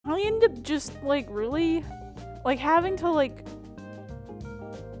I end up just like really like having to like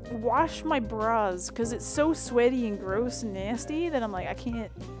wash my bras because it's so sweaty and gross and nasty that I'm like I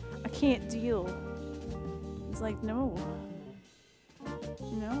can't deal. It's like no.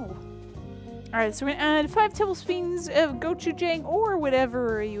 Alright, so we're gonna add 5 tablespoons of gochujang or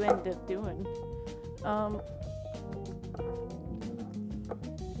whatever you end up doing.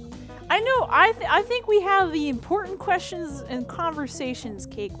 I know, I think we have the important questions and conversations,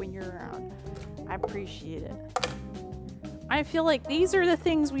 Cake, when you're around. I appreciate it. I feel like these are the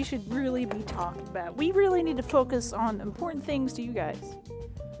things we should really be talking about. We really need to focus on important things to you guys.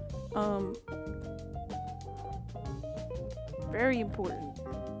 Very important.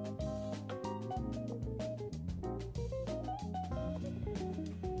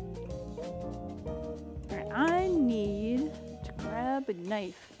 Alright, I need to grab a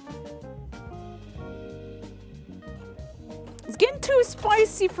knife. It's getting too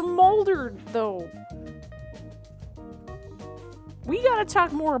spicy for Mulder, though. We gotta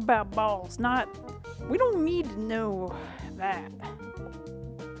talk more about balls, not... We don't need to know that.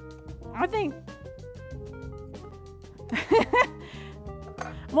 I think...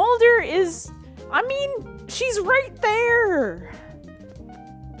 Mulder is... I mean, she's right there!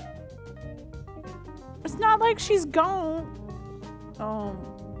 It's not like she's gone.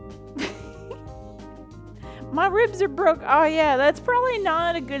 My ribs are broke. Oh yeah, that's probably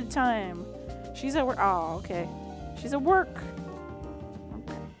not a good time. She's at work. Oh, okay. She's at work.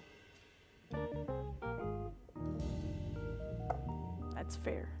 Okay. That's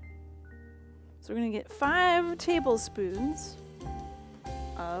fair. So we're gonna get 5 tablespoons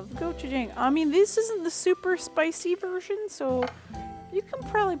of gochujang. I mean, this isn't the super spicy version, so you can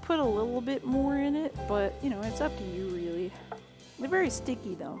probably put a little bit more in it, but you know, it's up to you really. They're very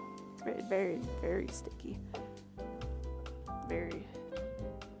sticky though. Very, very, very sticky. Very,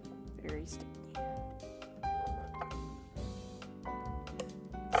 very sticky.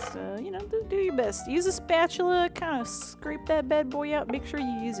 So, you know, do your best. Use a spatula, kind of scrape that bad boy out. Make sure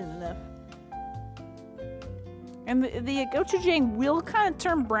you're using enough. And the gochujang will kind of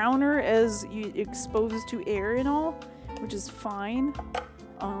turn browner as you expose it to air and all, which is fine.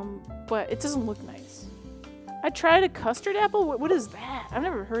 But it doesn't look nice. I tried a custard apple. What is that? I've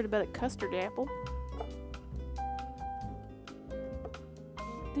never heard about a custard apple.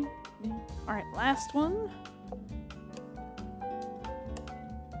 Alright, last one.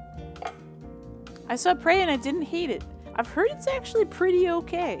 I saw Prey and I didn't hate it. I've heard it's actually pretty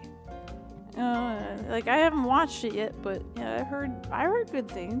okay. Like I haven't watched it yet, but yeah, I heard good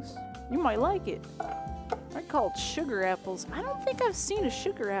things. You might like it. I call it sugar apples. I don't think I've seen a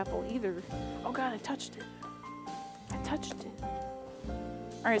sugar apple either. Oh god, I touched it.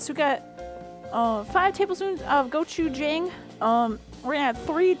 Alright, so we got 5 tablespoons of gochujang. We're gonna add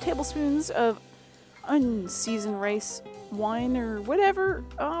 3 tablespoons of unseasoned rice wine or whatever.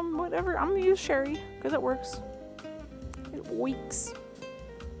 Whatever. I'm gonna use sherry because it works. It works.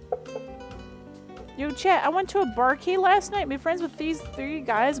 Yo, chat, I went to a barcade last night. Made friends with these 3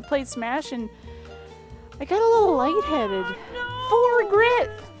 guys and played Smash, and I got a little lightheaded. No! Full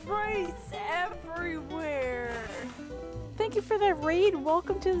regret. Rice everywhere. Thank you for that raid.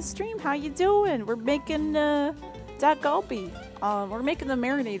 Welcome to the stream. How you doing? We're making Dak Galbi. We're making the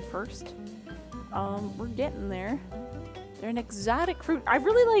marinade first. We're getting there. They're an exotic fruit. I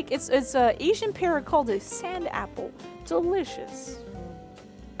really like it's a Asian pear called a sand apple. Delicious.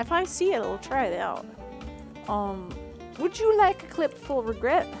 If I see it, I'll try it out. Would you like a clip full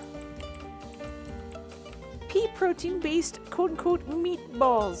regret? Pea protein based quote unquote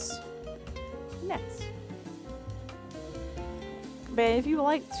meatballs. Next. But if you would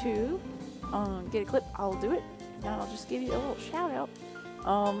like to get a clip, I'll do it. Now I'll just give you a little shout out.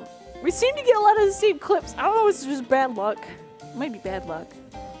 We seem to get a lot of the same clips. I don't know if it's just bad luck. It might be bad luck.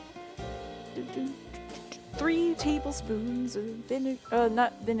 3 tablespoons of vinegar,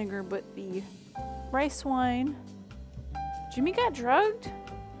 not vinegar, but the rice wine. Jimmy got drugged?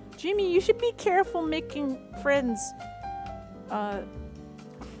 Jimmy, you should be careful making friends.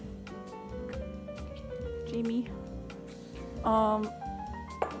 Jamie. I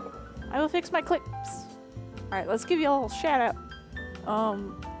will fix my clips. Alright, let's give you a little shout out.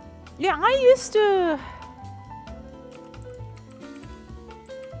 Yeah, I used to...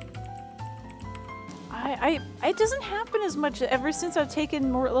 It doesn't happen as much ever since I've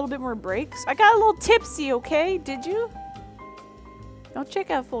taken a little bit more breaks. I got a little tipsy, okay? Did you? Don't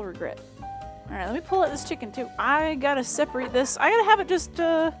check out Full Regret. Alright, let me pull out this chicken too. I gotta separate this. I gotta have it just,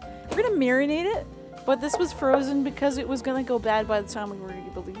 we're gonna marinate it. But this was frozen because it was gonna go bad by the time we were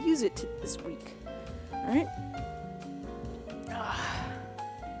able to use it this week. Alright.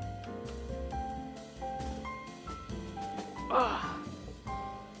 Ugh.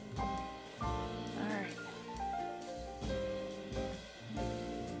 Alright.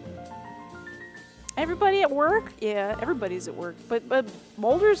 Everybody at work? Yeah, everybody's at work. But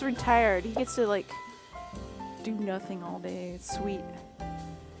Mulder's retired. He gets to, like, do nothing all day. It's sweet.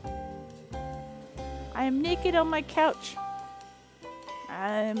 I am naked on my couch.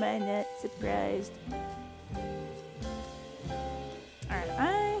 Am I not surprised? Alright,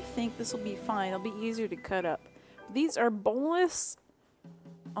 I think this will be fine. It'll be easier to cut up. These are boneless,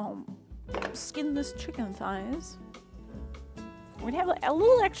 skinless chicken thighs. We'd have a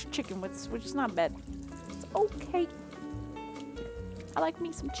little extra chicken, which is not bad. It's okay. I like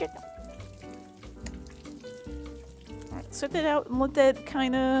me some chicken. Alright, set that out and let that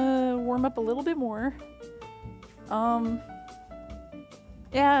kind of warm up a little bit more.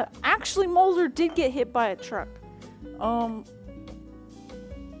 Yeah, actually Mulder did get hit by a truck.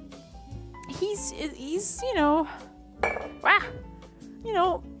 He's, you know,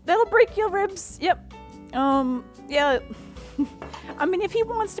 that'll break your ribs. Yep. Yeah. I mean, if he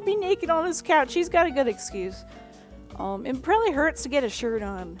wants to be naked on his couch, he's got a good excuse. It probably hurts to get a shirt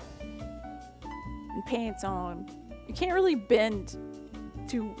on and pants on. You can't really bend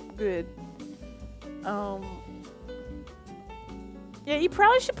too good. Yeah, you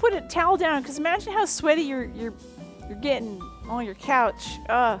probably should put a towel down, because imagine how sweaty you're getting on your couch.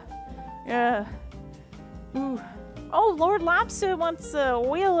 Yeah. Ooh. Oh, Lord Lobster wants a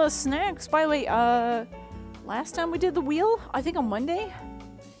wheel of snacks. By the way, last time we did the wheel, I think on Monday,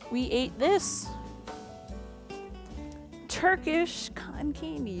 we ate this. Turkish cotton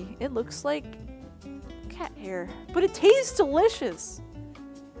candy. It looks like cat hair, but it tastes delicious.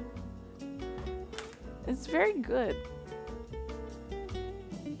 It's very good.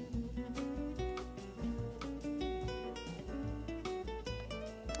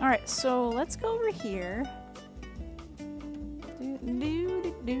 Alright, so let's go over here.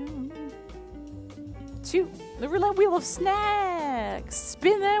 To the roulette wheel of snacks.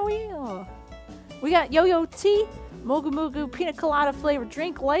 Spin that wheel. We got yo-yo tea, mogu mogu pina colada flavored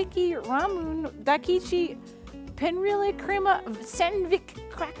drink, likey, ramen, dakichi, penrile crema, sandvik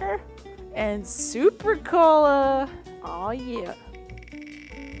cracker, and super cola. Oh yeah.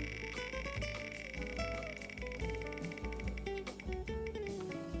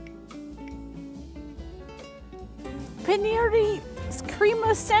 Paneri crema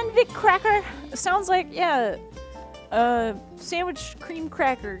sandvik cracker. Sounds like, yeah, sandwich cream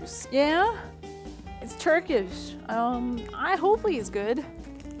crackers. Yeah, it's Turkish. Hopefully it's good.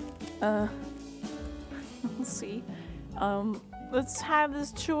 We'll see. Let's have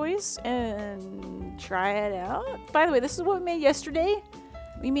this choice and try it out. By the way, this is what we made yesterday.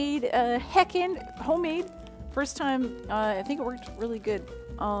 We made heckin' homemade. First time, I think it worked really good.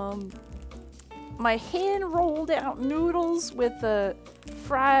 My hand rolled out noodles with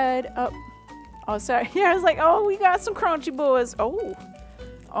fried up. Oh, sorry. Yeah, I was like, oh, we got some crunchy boys. Oh,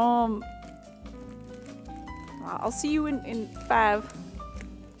 I'll see you in 5.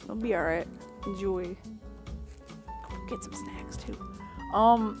 It'll be all right. Enjoy. Get some snacks too.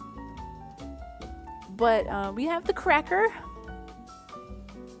 But we have the cracker,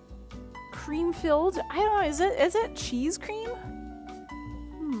 cream filled. I don't know. Is it cheese cream?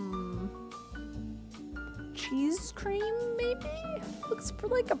 Cheese cream, maybe? Looks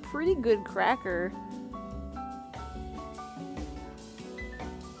like a pretty good cracker.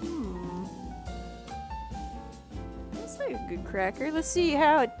 Looks like a good cracker. Let's see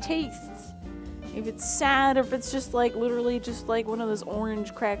how it tastes. If it's sad or if it's just like literally just like one of those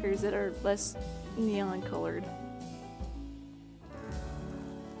orange crackers that are less neon colored.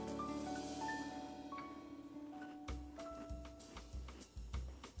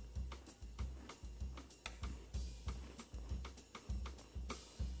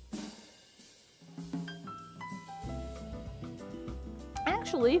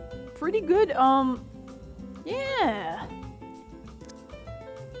 Actually, pretty good, yeah.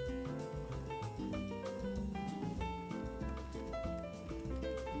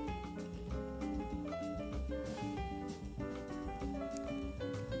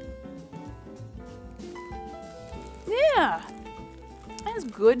 Yeah. That's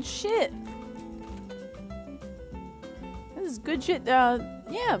good shit. This is good shit.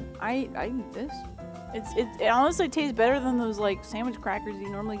 Yeah, I eat this. It honestly tastes better than those like sandwich crackers you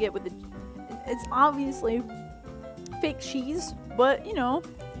normally get with the. It's obviously fake cheese, but you know,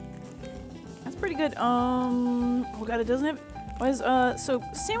 that's pretty good. Oh god, it doesn't have. So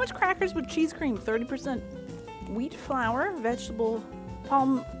sandwich crackers with cheese cream, 30% wheat flour, vegetable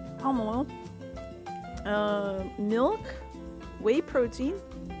palm oil, milk, whey protein,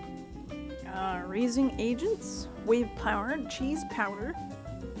 Raising agents, wave powder, cheese powder,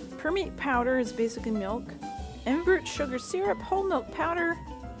 permeate powder is basically milk, invert sugar syrup, whole milk powder,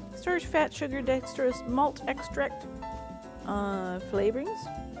 starch, fat, sugar, dextrose, malt extract, flavorings,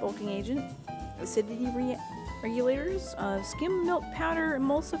 bulking agent, acidity regulators, skim milk powder,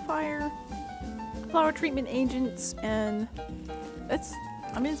 emulsifier, flour treatment agents, and it's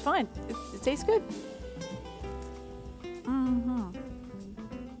fine. It tastes good.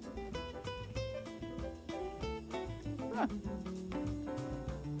 Huh.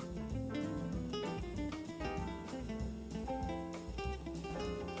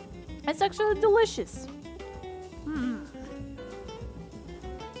 It's actually delicious.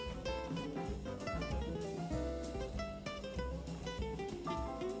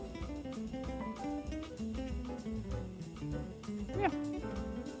 Yeah.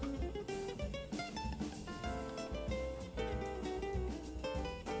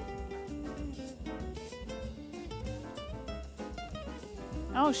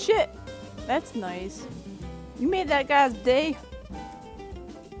 Oh shit! That's nice. You made that guy's day.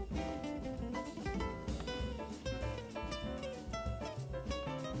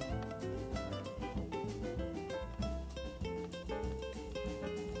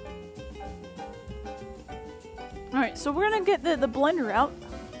 Alright, so we're gonna get the blender out.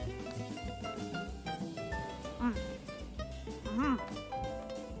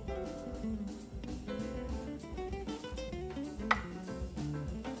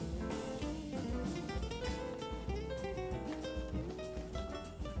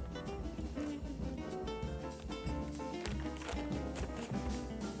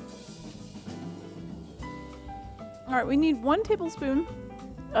 Alright, we need 1 tablespoon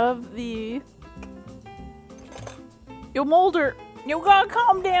of the... Yo, Mulder, you gotta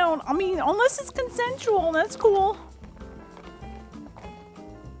calm down. I mean, unless it's consensual, that's cool.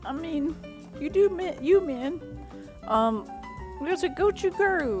 I mean, you do, man. There's a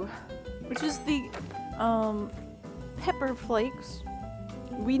gochujang, which is the, pepper flakes.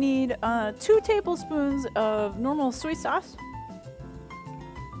 We need, 2 tablespoons of normal soy sauce.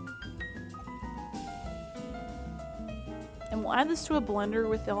 And we'll add this to a blender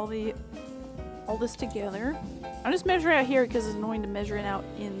with all this together. I'll just measure it out here because it's annoying to measure it out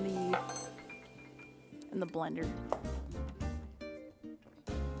in the blender.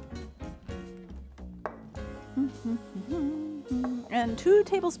 And 2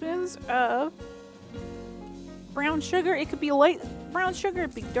 tablespoons of brown sugar. It could be light brown sugar,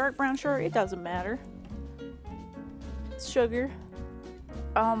 it could be dark brown sugar, it doesn't matter. It's sugar.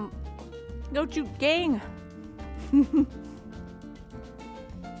 Gochujang.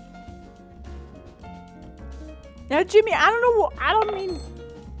 Now, Jimmy, I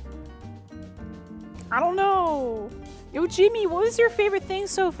don't know. Yo, Jimmy, what was your favorite thing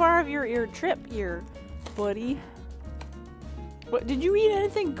so far of your trip here, buddy? What, did you eat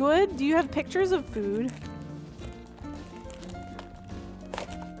anything good? Do you have pictures of food?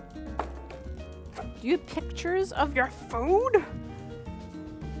 Do you have pictures of your food?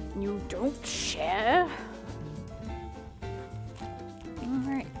 You don't share?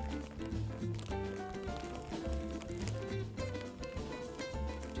 Alright.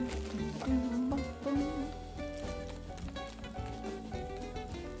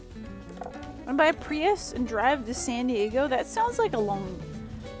 And buy a Prius and drive to San Diego? That sounds like a long...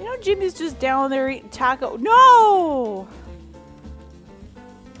 You know, Jimmy's just down there eating taco. No!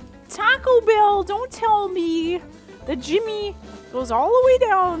 Taco Bell! Don't tell me that Jimmy goes all the way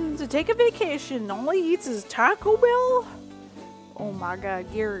down to take a vacation. All he eats is Taco Bell? Oh my god,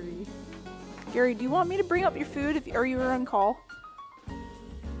 Gary. Gary, do you want me to bring up your food if you were on call?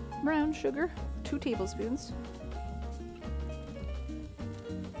 Brown sugar, 2 tablespoons.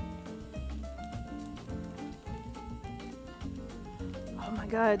 Oh my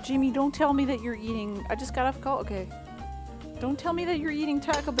god, Jimmy, don't tell me that you're eating... I just got off call? Okay. Don't tell me that you're eating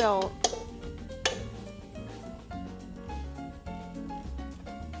Taco Bell.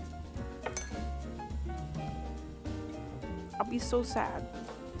 I'll be so sad.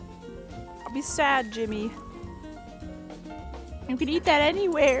 I'll be sad, Jimmy. You can eat that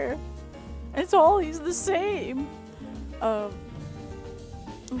anywhere. It's always the same. Let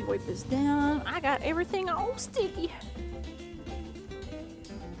me wipe this down. I got everything all sticky.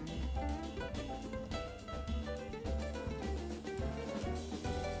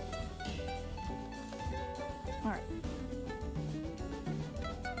 Alright.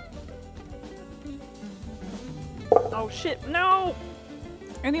 Oh shit, no!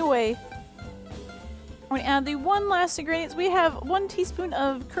 Anyway. I'm going to add the one last ingredients. We have 1 teaspoon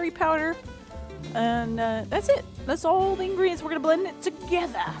of curry powder. And that's it. That's all the ingredients. We're going to blend it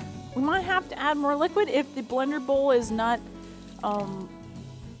together. We might have to add more liquid if the blender bowl is not,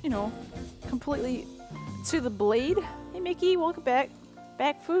 you know, completely to the blade. Hey Mickey, welcome back.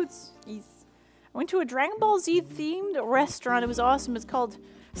 Back Foods. I went to a Dragon Ball Z themed restaurant. It was awesome. It's called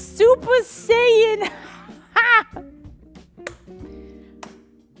Super Saiyan. Ha!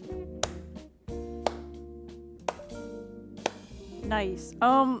 Nice.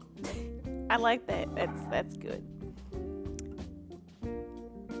 I like that. That's good.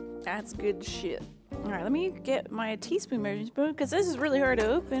 That's good shit. All right, let me get my teaspoon measuring spoon because this is really hard to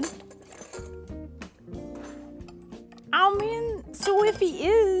open. I mean, so if he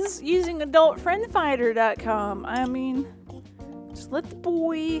is using adultfriendfinder.com, I mean, just let the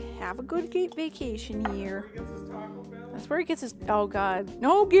boy have a good vacation here. That's where he gets his. Oh God,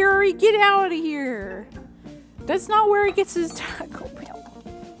 no, Gary, get out of here. That's not where he gets his Taco Bell.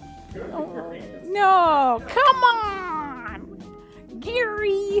 Oh, no, come on,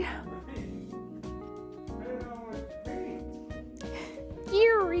 Gary.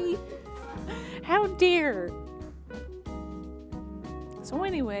 Gary, how dare. So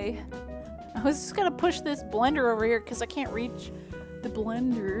anyway, I was just gonna push this blender over here because I can't reach the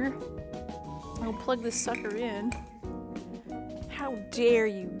blender. I'll plug this sucker in. How dare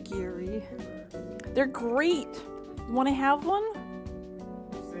you, Gary. They're great. You want to have one?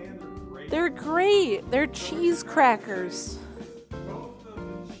 They're great. They're cheese crackers.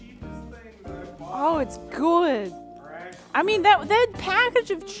 Oh, it's good. I mean, that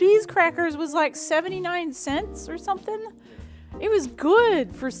package of cheese crackers was like 79 cents or something. It was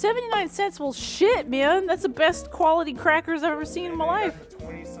good for 79 cents. Well, shit, man. That's the best quality crackers I've ever seen in my life.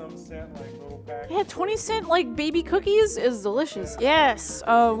 20-some cent like little package. Yeah, 20 cent like baby cookies is delicious. Yes.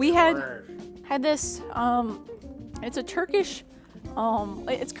 We had this, it's a Turkish,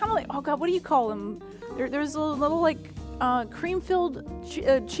 it's kind of like, oh God, what do you call them? There's a little like, cream-filled,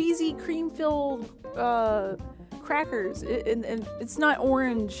 cheesy cream-filled, crackers. And it's not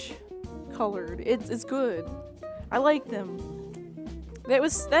orange colored. It's good. I like them.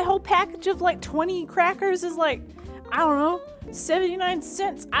 That whole package of like 20 crackers is like, I don't know, 79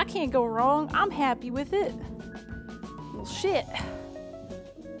 cents. I can't go wrong. I'm happy with it. Well, shit.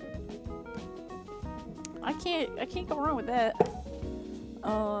 I can't go wrong with that.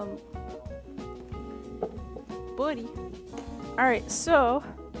 Buddy. Alright, so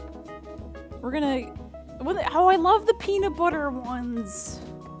we're gonna. Oh, I love the peanut butter ones.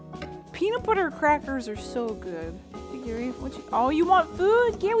 Peanut butter crackers are so good. Hey, Gary, oh, you want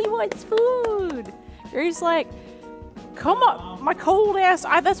food? Gary wants food. Gary's like, come up, my cold ass.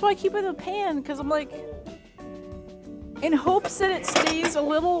 That's why I keep it in the pan, because I'm like, in hopes that it stays a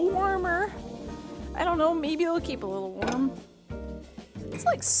little warmer. I don't know, maybe it'll keep a little warm. It's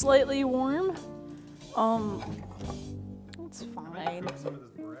like slightly warm. It's fine.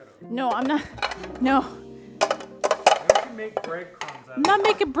 No, I'm not. No. Make breadcrumbs out I'm not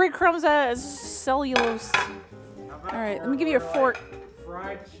making breadcrumbs out of cellulose. Alright, let me give you a fork.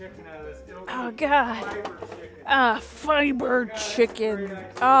 Fried chicken out of this. Oh God. Fiber chicken.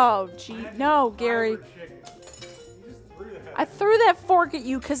 Oh gee. No, Gary. I threw that fork at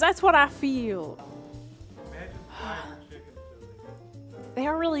you because that's what I feel. They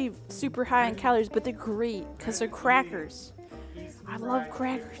are really super high in calories, but they're great because they're crackers. I love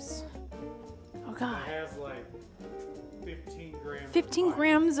crackers. Oh God. 15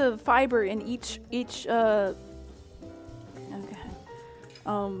 grams of fiber in each piece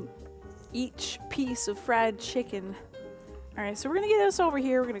of fried chicken. All right, so we're gonna get this over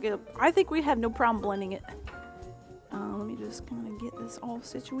here. We're gonna get. I think we have no problem blending it. Let me just kind of get this all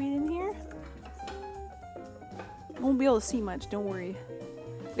situated in here. I won't be able to see much. Don't worry.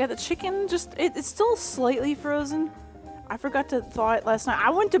 We got the chicken. Just it's still slightly frozen. I forgot to thaw it last night. I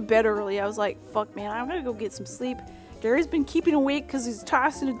went to bed early. I was like, fuck, man, I'm gonna go get some sleep. Gary's been keeping awake because he's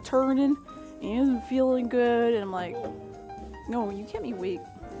tossing and turning and he isn't feeling good. And I'm like, no, you can't be awake.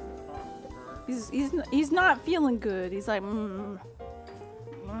 He's not feeling good. He's like, I'm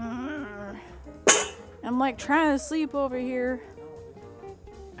like trying to sleep over here.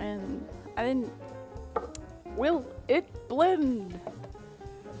 And I didn't. Will it blend?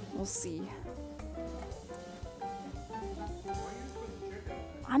 We'll see.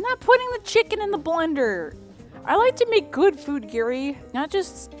 I'm not putting the chicken in the blender. I like to make good food, Gary, not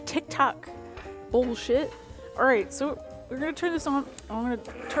just TikTok bullshit. Alright, so we're gonna turn this on. I'm gonna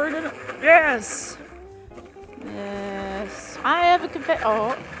turn it on. Yes! Yes. I have a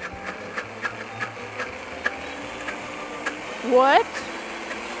Oh. What?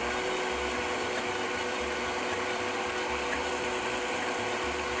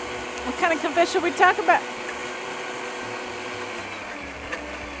 What kind of confession are we talking about?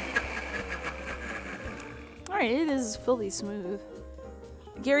 Alright, it is filthy smooth.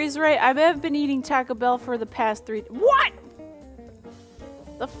 Gary's right. I have been eating Taco Bell for the past 3. What?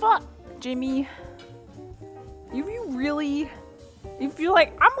 The fuck, Jimmy? You really? If you're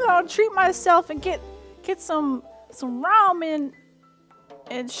like, I'm gonna treat myself and get some ramen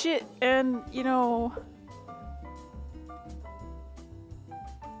and shit, and you know.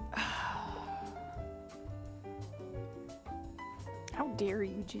 How dare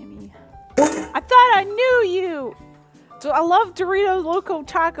you, Jimmy? I thought I knew you! So I love Doritos Loco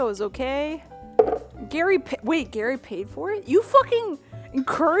Tacos, okay? Gary paid for it? You fucking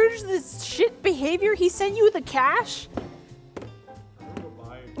encouraged this shit behavior? He sent you the cash?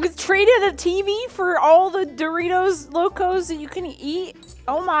 It's traded a TV for all the Doritos Locos that you can eat?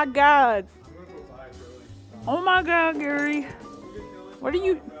 Oh my god. Oh my god, Gary. What are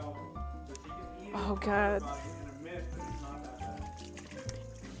you... Oh god.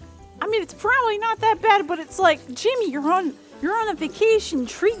 I mean, it's probably not that bad, but it's like, Jimmy, you're on a vacation.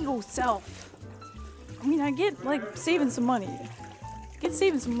 Treat yourself. I mean, I get like saving some money.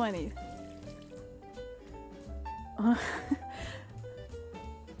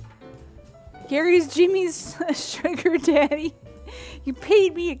 Gary's Jimmy's sugar daddy. You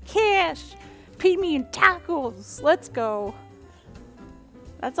paid me in cash. Paid me in tacos. Let's go.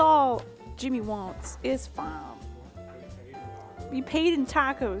 That's all Jimmy wants. It's fine. Be paid in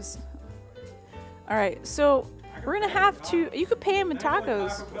tacos. Alright, so we're gonna have to. You could pay him in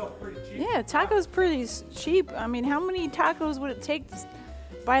tacos. Yeah, tacos pretty cheap. I mean, how many tacos would it take to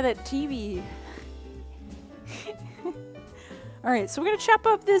buy that TV? Alright, so we're gonna chop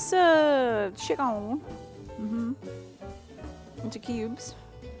up this chicken into cubes.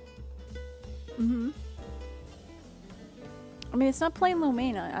 I mean, it's not plain lo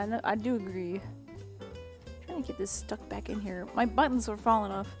mein. I do agree. I'm trying to get this stuck back in here. My buttons are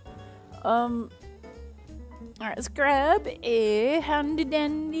falling off. Alright, let's grab a handy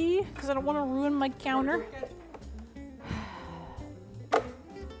dandy because I don't want to ruin my counter.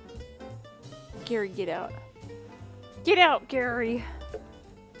 Gary, get out. Get out, Gary.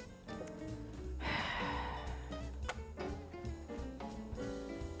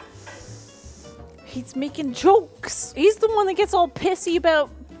 He's making jokes. He's the one that gets all pissy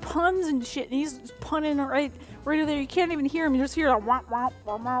about puns and shit. And he's punning right there. You can't even hear him. You just hear a womp womp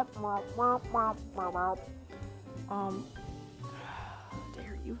womp womp womp womp womp.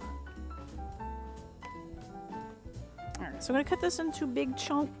 Dare you? Alright, so I'm gonna cut this into big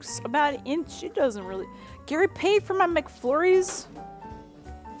chunks, about an inch. It doesn't really. Gary paid for my McFlurries.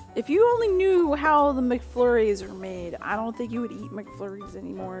 If you only knew how the McFlurries are made, I don't think you would eat McFlurries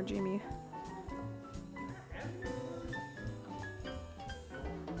anymore, Jimmy.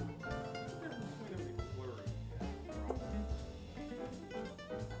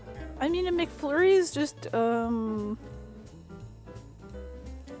 I mean, a McFlurry is just,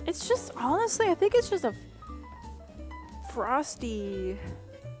 it's just, honestly, I think it's just a frosty,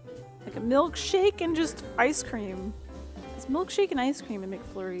 like a milkshake and just ice cream. It's milkshake and ice cream in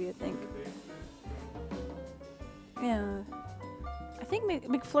McFlurry, I think. Yeah. I think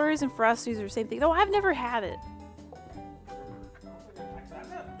McFlurries and Frosties are the same thing, though I've never had it.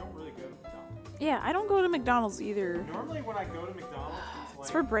 Yeah, I don't go to McDonald's either. Normally when I go to McDonald's, it's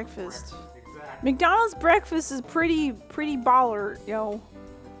for breakfast. Exactly. McDonald's breakfast is pretty baller, yo.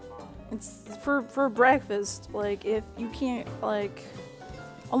 It's for breakfast. Like, if you can't, like,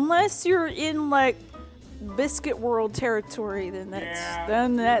 unless you're in like Biscuit World territory, then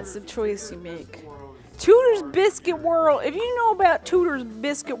that's the choice you make. Tudor's Biscuit World. If you know about Tudor's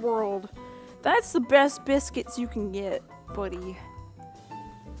Biscuit World, that's the best biscuits you can get, buddy.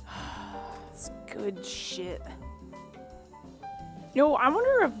 It's good shit. Yo, I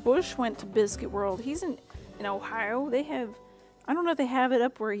wonder if Bush went to Biscuit World. He's in Ohio. They have, I don't know if they have it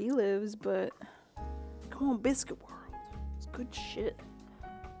up where he lives, but come on, Biscuit World. It's good shit.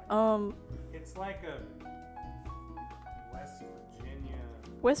 It's like a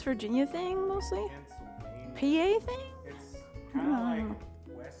West Virginia thing, mostly? PA thing? It's kind of like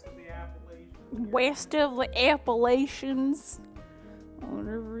west of the Appalachians. West of the Appalachians.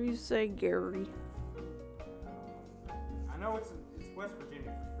 Whatever you say, Gary. I know it's West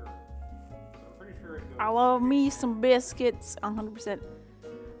Virginia for sure. So I'm pretty sure it goes. I love me some biscuits, 100%.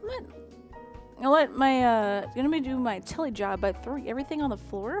 I'll let my, gonna do my telly job by throwing everything on the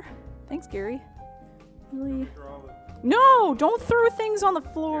floor. Thanks, Gary. Really? No, don't throw things on the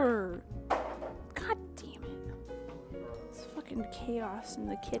floor. God damn it. It's fucking chaos in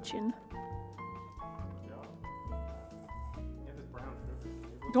the kitchen.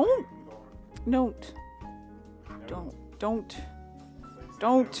 Don't. Note.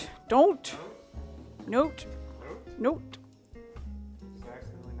 Nope. Just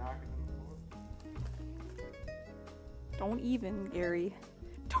accidentally knocking on the floor. Don't even, Gary.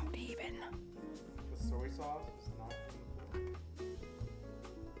 Don't even. The soy sauce is knocking on the floor.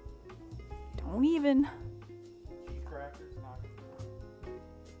 Don't even. Cheese crackers knocking on the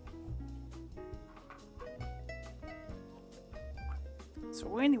floor.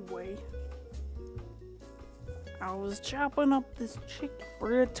 So anyway, I was chopping up this chicken. We're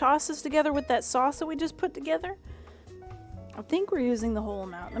gonna toss this together with that sauce that we just put together. I think we're using the whole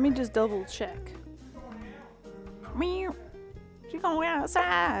amount. Let me just double check. Meow. She's going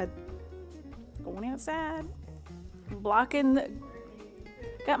outside. Going outside. Blocking the...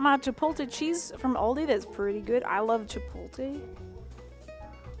 Got my chipotle cheese from Aldi. That's pretty good. I love chipotle.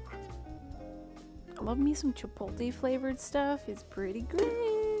 I love me some chipotle flavored stuff. It's pretty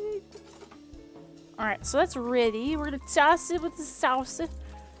good. Alright, so that's ready. We're gonna toss it with the salsa.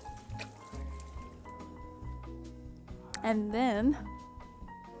 And then...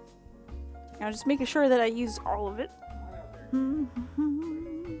 now just making sure that I use all of it.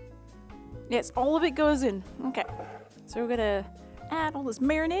 Yes, all of it goes in. Okay. So we're gonna add all this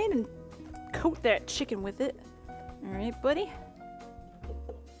marinade and coat that chicken with it. Alright, buddy.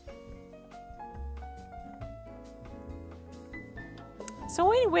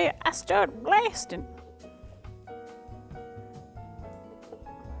 So anyway, I started blasting.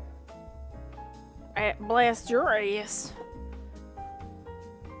 I blast your ass.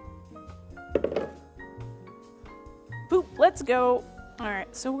 Boop, let's go.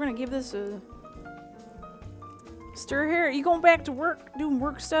 Alright, so we're gonna give this a stir here. Are you going back to work, doing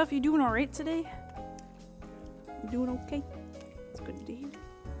work stuff? You doing alright today? You doing okay? It's good to hear.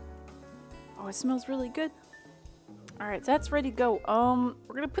 Oh, it smells really good. Alright, so that's ready to go.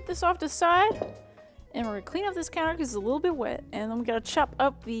 We're gonna put this off to the side. And we're gonna clean up this counter because it's a little bit wet. And then we gotta chop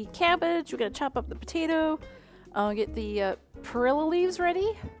up the cabbage. We gotta chop up the potato. Get the perilla leaves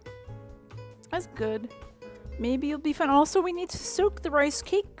ready. That's good. Maybe it'll be fun. Also, we need to soak the rice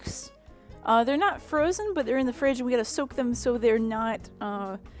cakes. They're not frozen, but they're in the fridge, and we gotta soak them so they're not,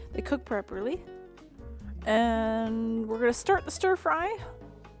 they cook properly. And we're gonna start the stir fry.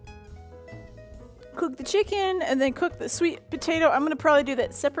 Cook the chicken, and then cook the sweet potato. I'm gonna probably do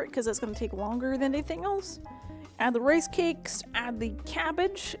that separate because that's gonna take longer than anything else. Add the rice cakes, add the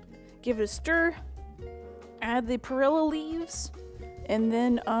cabbage, give it a stir, add the perilla leaves, and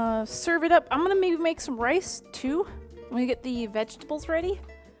then serve it up. I'm gonna maybe make some rice too when we get the vegetables ready,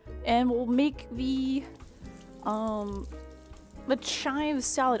 and we'll make the chive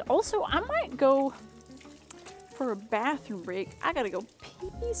salad. Also, I might go for a bathroom break. I gotta go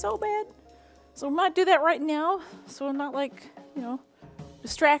pee so bad. So we might do that right now, so I'm not like, you know,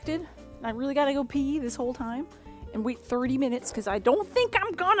 distracted. I really gotta go pee this whole time and wait 30 minutes because I don't think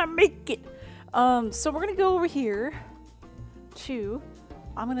I'm gonna make it. So we're gonna go over here to,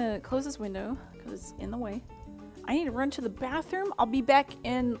 I'm gonna close this window because it's in the way. I need to run to the bathroom. I'll be back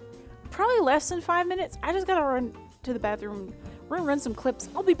in probably less than 5 minutes. I just gotta run to the bathroom. We're gonna run some clips.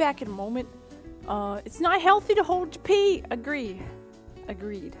 I'll be back in a moment. It's not healthy to hold your pee. Agreed.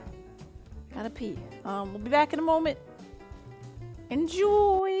 Gotta pee. We'll be back in a moment.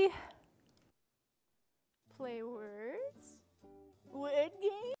 Enjoy. Play words. Word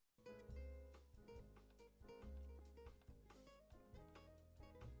game.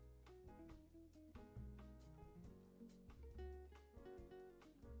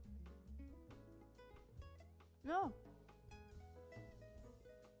 No.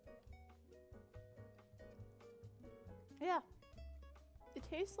 Yeah. It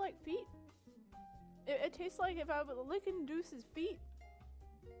tastes like feet. It tastes like if I was licking Deuce's feet.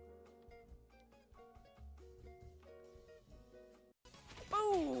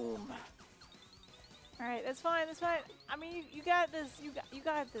 Boom! Alright, that's fine, that's fine. I mean, you got this. You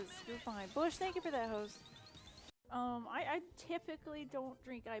got this. You're fine. Bush, thank you for that, host. I typically don't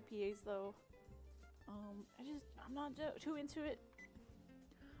drink IPAs though. I'm not too into it.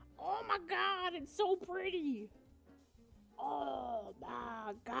 Oh my god, it's so pretty! Oh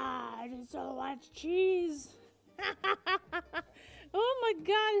my god, it's so much cheese! Oh my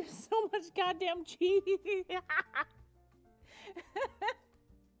god, there's so much goddamn cheese!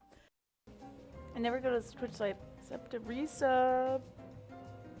 I never go to Twitch Live except to resub.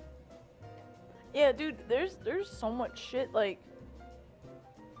 Yeah, dude, there's so much shit, like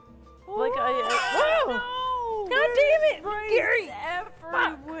whoa! No! God damn it! Gary!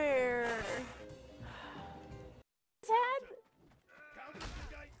 Everywhere!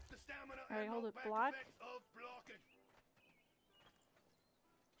 Alright, hold it. Block.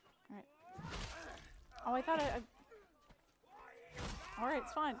 Alright. Oh, I thought I... Alright,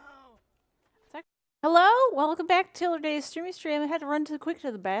 it's fine. Hello, welcome back to Taylor Day's Stream. I had to run quick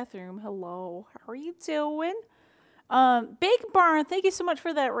to the bathroom. Hello, how are you doing? Bacon Barn, thank you so much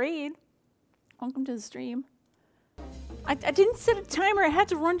for that raid. Welcome to the stream. I didn't set a timer. I had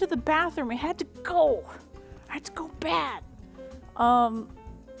to run to the bathroom. I had to go. I had to go bad.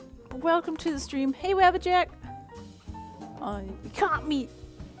 But welcome to the stream. Hey, Wabbajack. You caught me.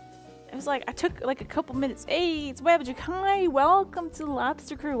 It was like, I took like a couple minutes. Hey, it's Wabbajack. Hi, welcome to the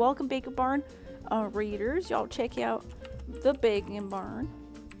Lobster Crew. Welcome, Bacon Barn. Readers, y'all check out the Bacon Barn.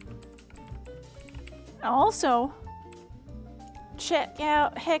 Also, check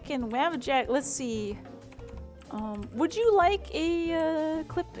out Heckin' Wabbajack. Let's see. Would you like a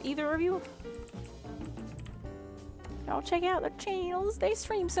clip, either of you? Y'all check out their channels. They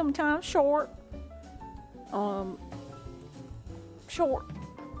stream sometimes short. Short.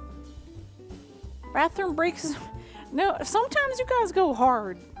 Bathroom breaks. No, sometimes you guys go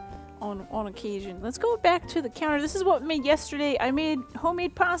hard on occasion. Let's go back to the counter. This is what we made yesterday. I made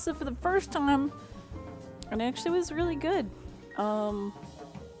homemade pasta for the first time, and it actually was really good. I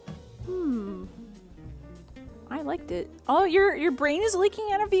liked it. Oh, your brain is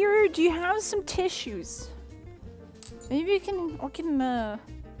leaking out of your ear. Do you have some tissues? Maybe we can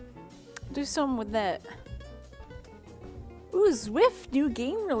do something with that. Ooh, Zwift new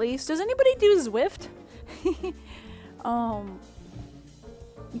game release. Does anybody do Zwift?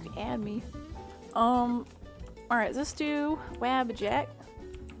 You can add me. Alright, let's do Wabbajack.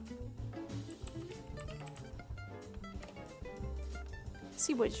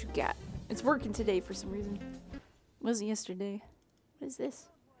 See what you got. It's working today for some reason. Wasn't yesterday. What is this?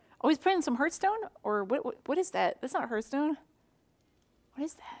 Oh, he's playing some Hearthstone? Or what is that? That's not Hearthstone. What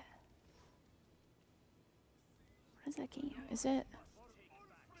is that? What is that game? Is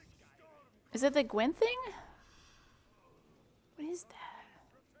that the Gwen thing? What is that?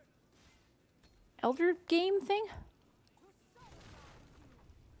 Elder game thing?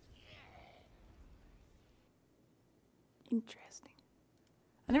 Interesting.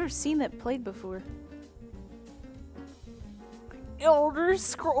 I've never seen that played before. Elder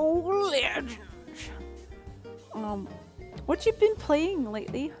Scroll Legends. What you been playing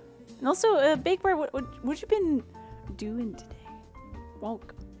lately? And also, Bake Bar, what you been doing today?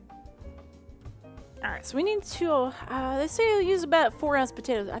 Welcome. Alright, so we need to, they say we'll use about 4 ounce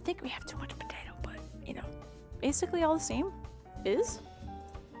potatoes. I think we have too much potato, but, you know, basically all the same. Is?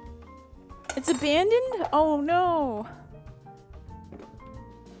 It's abandoned? Oh no.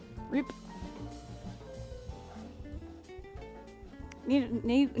 Rip.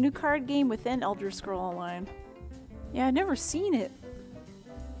 Need a new card game within Elder Scroll Online. Yeah, I've never seen it.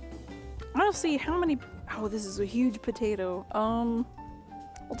 Honestly, how many... Oh, this is a huge potato.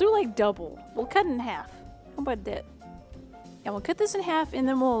 We'll do like double. We'll cut it in half. How about that? Yeah, we'll cut this in half and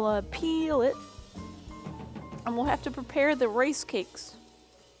then we'll peel it. And we'll have to prepare the rice cakes.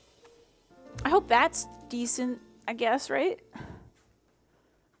 I hope that's decent, I guess, right?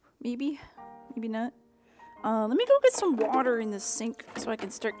 Maybe. Maybe not. Let me go get some water in the sink so I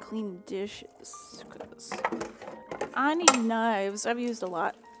can start cleaning dishes. 'Cause I need knives. I've used a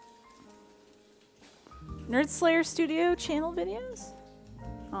lot. Nerd Slayer Studio channel videos?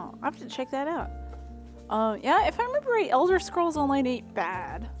 Oh, I have to check that out. Yeah, if I remember right, Elder Scrolls Online ain't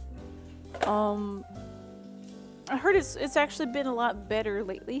bad. I heard it's actually been a lot better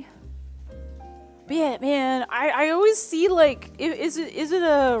lately. But yeah, man, I always see like, is it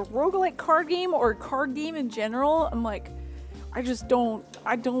a roguelike card game or a card game in general? I'm like, I don't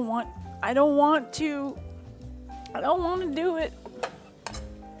want to do it.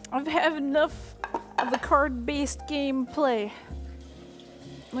 I've had enough of the card-based gameplay.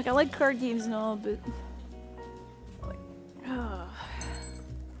 Like, I like card games and all, but like,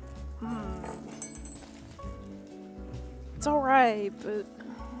 it's alright, but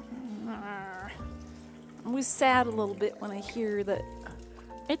I'm always sad a little bit when I hear that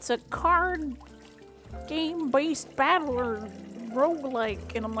it's a card game-based battle or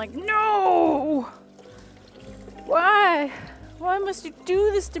roguelike, and I'm like, no! Why? Why must you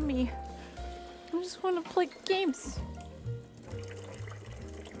do this to me? I just want to play games.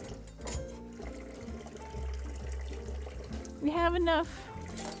 We have enough.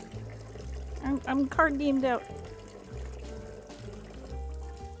 I'm card gamed out.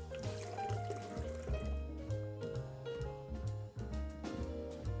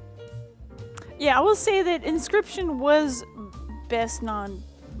 Yeah, I will say that Inscription was best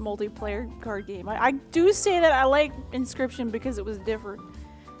non-multiplayer card game. I do say that I like Inscription because it was different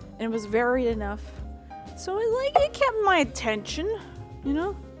and it was varied enough. So it kept my attention, you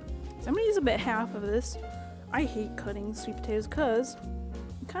know? So I'm gonna use about half of this. I hate cutting sweet potatoes because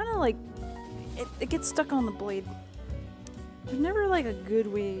kind of like it gets stuck on the blade. There's never like a good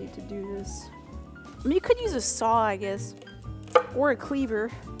way to do this. I mean, you could use a saw, I guess, or a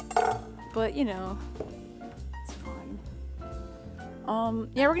cleaver, but you know, it's fine.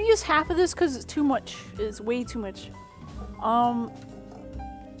 Yeah, we're gonna use half of this because it's too much. It's way too much.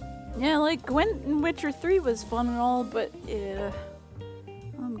 Yeah, like Gwent in Witcher 3 was fun and all, but yeah,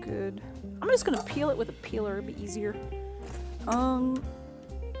 I'm good. I'm just gonna peel it with a peeler, it'd be easier.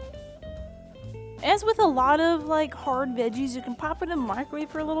 As with a lot of like hard veggies, you can pop it in the microwave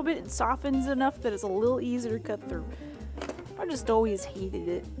for a little bit. It softens enough that it's a little easier to cut through. I just always hated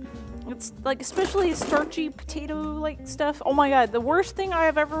it. It's like, especially starchy potato like stuff. Oh my god, the worst thing I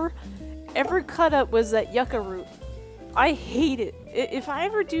have ever cut up was that yucca root. I hate it. If I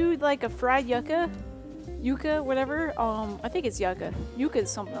ever do like a fried yucca, whatever, I think it's yucca. Yucca is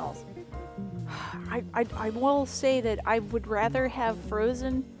something else. I will say that I would rather have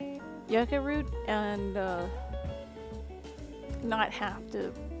frozen yucca root and not have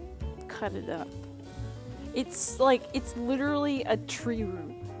to cut it up. It's like, it's literally a tree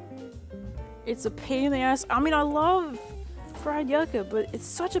root. It's a pain in the ass. I mean, I love fried yucca, but it's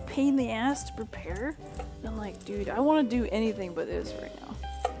such a pain in the ass to prepare. I'm like, dude, I want to do anything but this right now.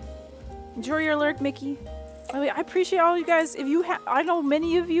 Enjoy your lurk, Mickey. By the way, I appreciate all you guys. If you have, I know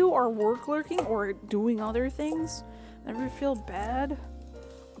many of you are work lurking or doing other things. Never feel bad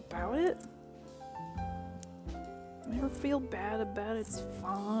about it. Never feel bad about it. It's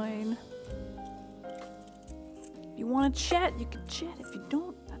fine. If you want to chat, you can chat. If you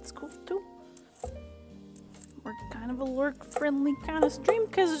don't, that's cool too. We're kind of a lurk-friendly kind of stream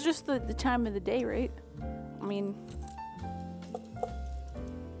because it's just the time of the day, right? I mean,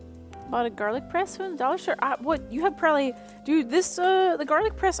 bought a garlic press from the dollar store. What you have probably, dude? This the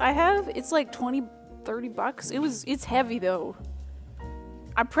garlic press I have, it's like 20-30 bucks. It's heavy though.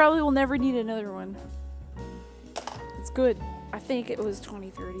 I probably will never need another one. It's good. I think it was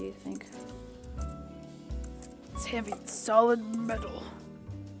 20-30. I think it's heavy. It's solid metal.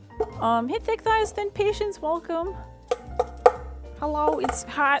 Hit thick thighs, thin patience. Welcome. Hello. It's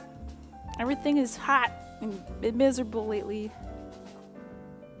hot. Everything is hot and miserable lately.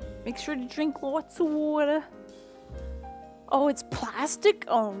 Make sure to drink lots of water. Oh, it's plastic?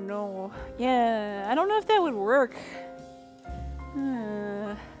 Oh no. Yeah, I don't know if that would work.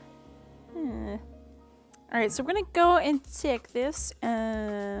 Alright, so we're gonna go and take this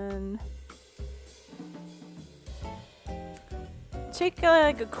and take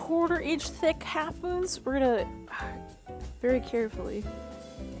like a 1/4 inch thick half moons. We're gonna very carefully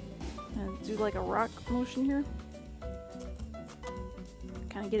and do like a rock motion here.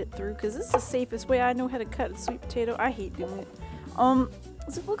 Kind of get it through because this is the safest way I know how to cut a sweet potato. I hate doing it.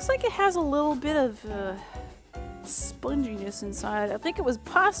 It looks like it has a little bit of sponginess inside. I think it was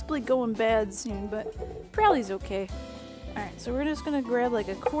possibly going bad soon, but probably is okay. Alright, so we're just gonna grab like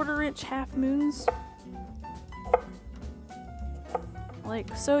a 1/4 inch half moons.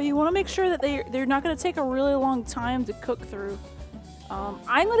 Like so. You want to make sure that they're not going to take a really long time to cook through.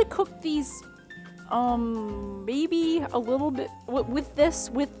 I'm going to cook these maybe a little bit with the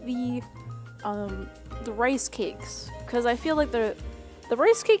rice cakes, because I feel like the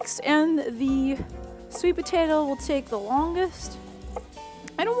rice cakes and the sweet potato will take the longest.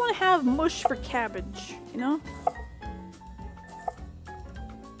 I don't want to have mush for cabbage, you know?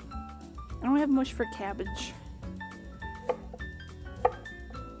 I don't have mush for cabbage.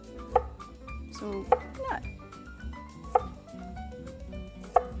 So, not.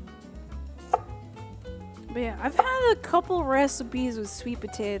 But yeah, I've had a couple recipes with sweet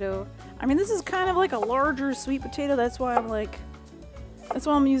potato. I mean, this is kind of like a larger sweet potato. That's why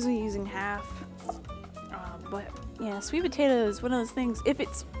I'm usually using half. But yeah, sweet potato is one of those things. If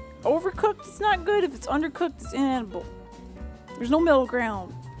it's overcooked, it's not good. If it's undercooked, it's inedible. There's no middle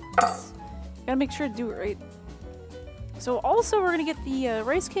ground. You gotta make sure to do it right. So also, we're gonna get the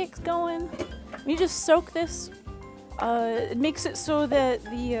rice cakes going. You just soak this. It makes it so that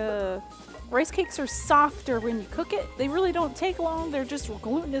the rice cakes are softer when you cook it. They really don't take long. They're just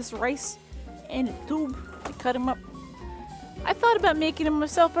glutinous rice in a tube. You cut them up. I thought about making them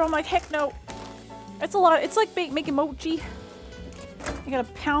myself, but I'm like, heck no. It's a lot. It's like making mochi. You gotta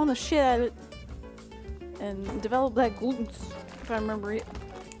pound the shit out of it and develop that gluten, if I remember it.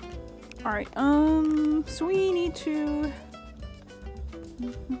 All right. So we need to.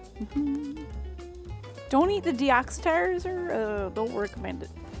 Don't eat the deoxidizer. Don't recommend it.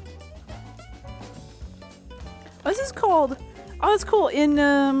 Oh, this is called. Oh, that's cool. In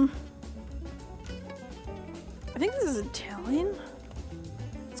I think this is Italian.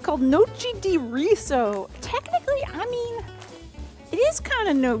 It's called noci di riso. Technically, I mean, it is kind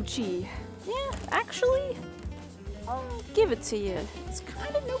of noci. Yeah. Actually, I'll give it to you. It's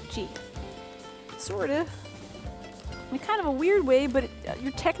kind of noochy. Sorta. In kind of a weird way, but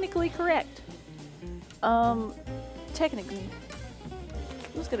you're technically correct. Technically.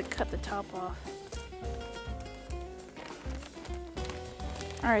 I'm just gonna cut the top off.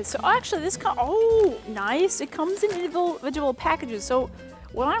 Alright, so actually this oh, nice. It comes in individual packages. So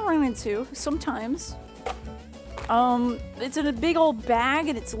what I run into sometimes, it's in a big old bag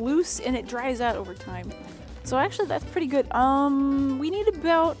and it's loose and it dries out over time. So actually that's pretty good. We need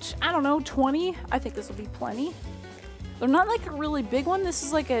about, I don't know, 20. I think this will be plenty. They're not like a really big one. This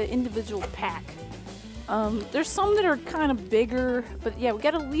is like an individual pack. There's some that are kind of bigger, but yeah, we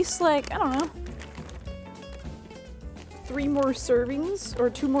got at least like, I don't know, 3 more servings or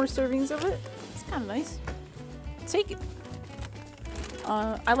 2 more servings of it. It's kind of nice. Take it.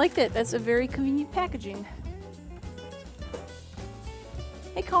 I like that. That's a very convenient packaging.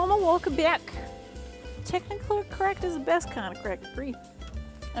 Hey, Kalma, welcome back. Technically correct is the best kind of correct. Agree.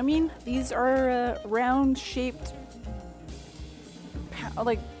 I mean, these are round-shaped,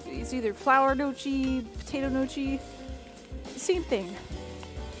 like it's either flour nochi, potato nochi. Same thing.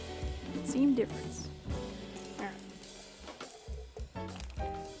 Same difference.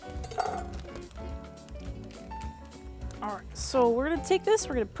 Alright, so we're gonna take this,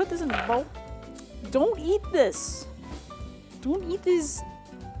 we're gonna put this in the bowl. Don't eat this! Don't eat these.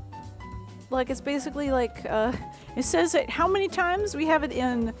 Like, it's basically like, it says that how many times we have it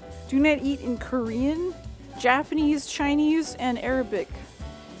in do not eat in Korean, Japanese, Chinese, and Arabic.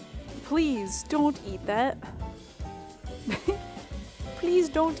 Please don't eat that. Please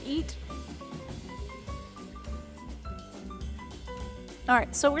don't eat.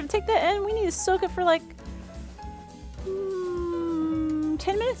 Alright, so we're gonna take that and we need to soak it for like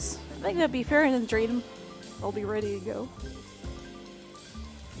 10 minutes? I think that'd be fair, and then drain them. I'll be ready to go.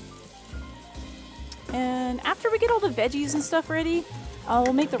 And after we get all the veggies and stuff ready,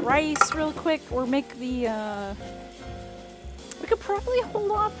 we'll make the rice real quick, or make the, we could probably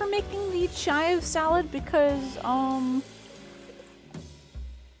hold off for making the chive salad because,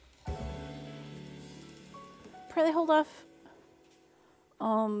 probably hold off,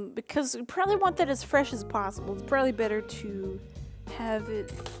 because we probably want that as fresh as possible. It's probably better to have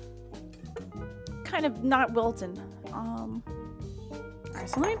it kind of not wilted. Alright,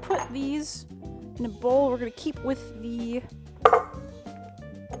 so let me put these in a bowl. We're gonna keep with the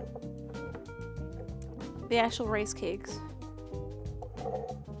actual rice cakes.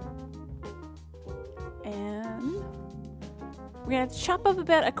 And we're gonna chop up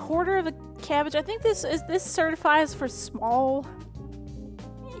about 1/4 of the cabbage. I think this certifies for small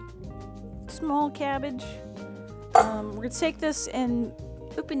cabbage. We're gonna take this and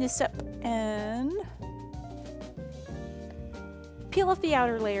open this up and peel off the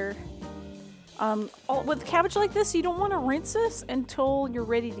outer layer. With cabbage like this, you don't want to rinse this until you're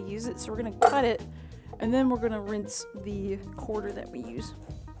ready to use it. So we're gonna cut it, and then we're gonna rinse the 1/4 that we use.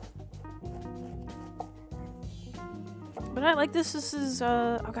 But I like this. This is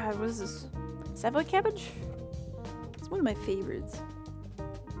oh god, what is this? Savoy cabbage? It's one of my favorites.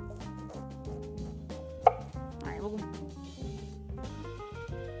 Alright, we'll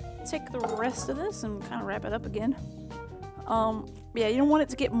take the rest of this and kind of wrap it up again. Yeah, you don't want it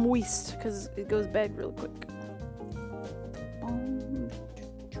to get moist because it goes bad real quick.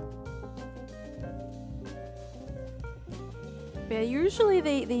 Yeah, usually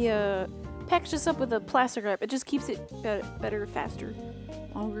they package this up with a plastic wrap. It just keeps it better, faster,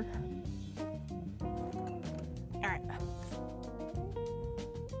 longer. Alright.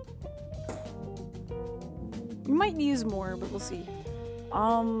 We might use more, but we'll see.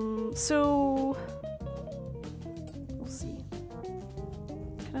 So we'll see.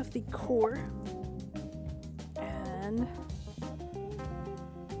 Cut off the core. And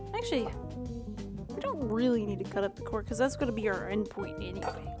actually, we don't really need to cut up the core because that's going to be our endpoint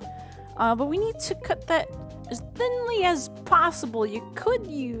anyway. But we need to cut that as thinly as possible. You could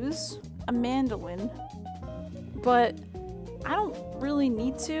use a mandolin, but I don't really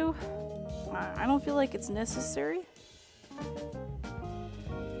need to. I don't feel like it's necessary.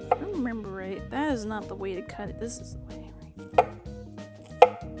 If I remember right, that is not the way to cut it. This is the way, right?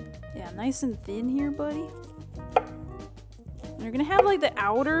 Yeah, nice and thin here, buddy. And you're gonna have like the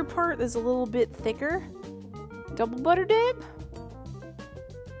outer part that's a little bit thicker. Double butter dab?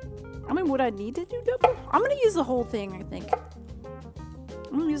 I mean, would I need to do double? I'm gonna use the whole thing, I think.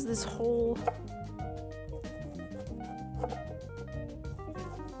 I'm gonna use this whole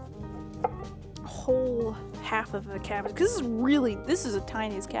half of the cabbage, because this is the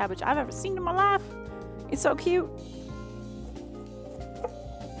tiniest cabbage I've ever seen in my life. It's so cute.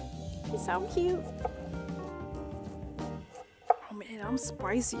 He's so cute. Oh man, I'm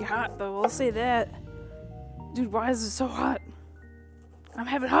spicy hot though, I'll say that. Dude, why is it so hot? I'm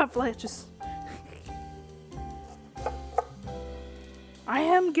having hot flashes. I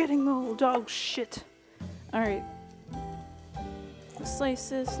am getting the old dog shit. Alright. Let's slice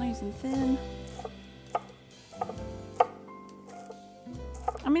this nice and thin.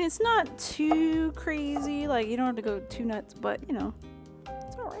 I mean, it's not too crazy, like you don't have to go too nuts, but you know,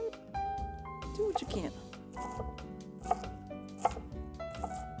 it's alright. Do what you can.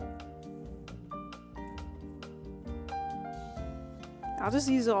 I'll just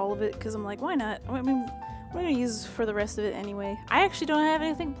use all of it because I'm like, why not? I mean, I'm gonna use for the rest of it anyway. I actually don't have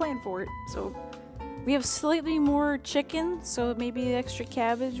anything planned for it, so we have slightly more chicken, so maybe the extra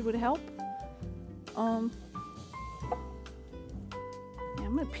cabbage would help. Yeah,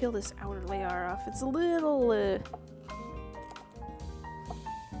 I'm gonna peel this outer layer off. It's a little, it's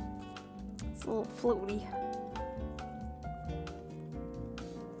a little floaty.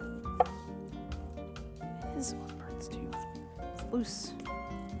 This one burns too. It's loose.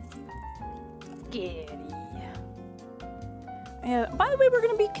 Giddy. Yeah, by the way, we're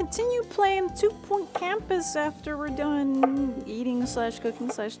gonna continue playing 2 Point Campus after we're done eating slash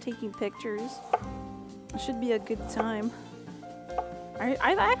cooking slash taking pictures. It should be a good time.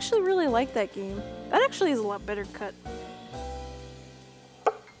 I actually really like that game. That actually is a lot better cut.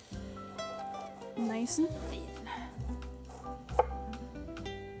 Nice and thin.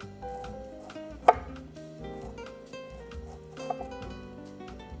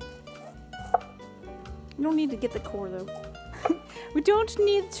 You don't need to get the core though. We don't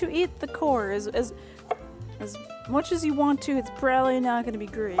need to eat the core as much as you want to. It's probably not going to be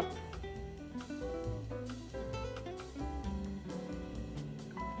great.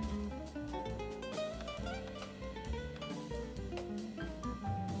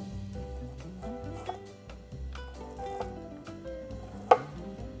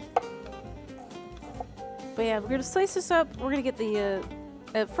 But yeah, we're gonna slice this up. We're gonna get the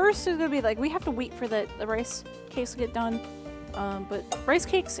at first it's gonna be like we have to wait for the rice cakes to get done. But rice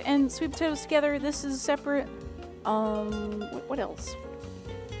cakes and sweet potatoes together, this is separate. What else?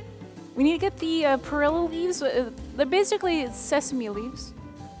 We need to get the perilla leaves. They're basically sesame leaves.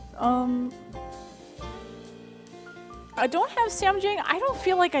 I don't have samjang. I don't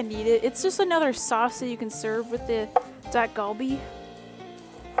feel like I need it. It's just another sauce that you can serve with the Dak Galbi.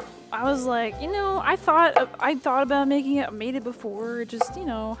 I was like, you know, I thought about making it. I made it before. Just, you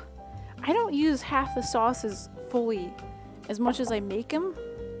know, I don't use half the sauces fully as much as I make them.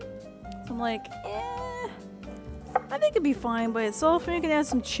 So I'm like, I think it'd be fine by itself. And you can add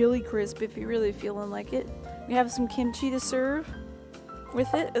some chili crisp if you're really feeling like it. We have some kimchi to serve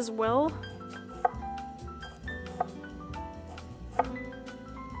with it as well.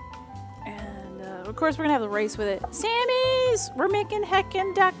 And of course we're gonna have the rice with it. Sammy's! We're making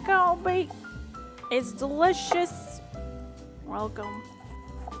heckin' Dak Galbi. It's delicious. Welcome.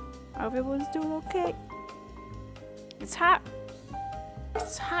 I hope everyone's doing okay. It's hot.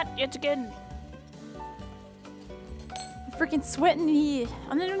 It's hot yet again. I'm freaking sweating here.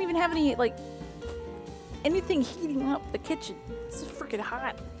 And I don't even have any, like, anything heating up the kitchen. This is freaking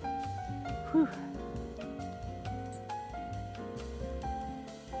hot. Whew.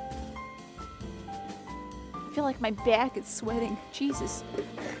 I feel like my back is sweating. Jesus.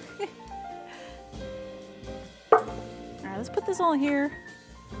 Alright, let's put this all here.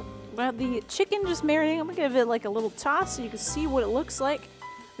 Well, the chicken just marinating. I'm gonna give it like a little toss so you can see what it looks like.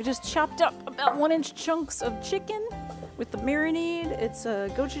 We just chopped up about 1-inch chunks of chicken with the marinade. It's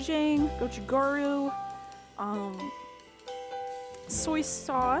gochujang, gochugaru, soy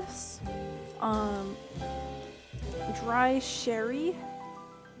sauce, dry sherry,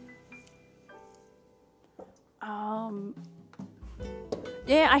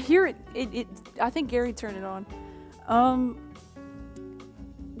 yeah, I hear it. I think Gary turned it on.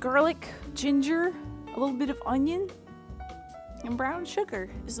 Garlic, ginger, a little bit of onion, and brown sugar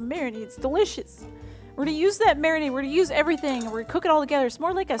is a marinade. It's delicious. We're gonna use that marinade. We're gonna use everything. We're gonna cook it all together. It's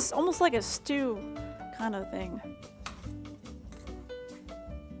more like almost like a stew kind of thing.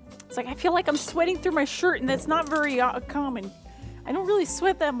 It's like I feel like I'm sweating through my shirt, and that's not very common. I don't really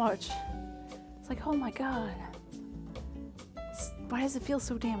sweat that much. It's like, oh my god. Why does it feel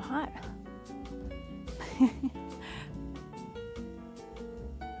so damn hot?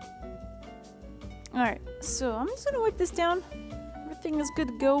 Alright, so I'm just gonna wipe this down. Everything is good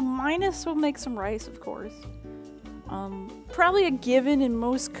to go. Minus we'll make some rice, of course. Probably a given in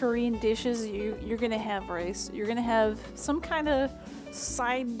most Korean dishes, you're gonna have rice. You're gonna have some kind of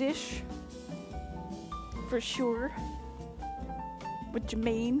side dish. For sure. With your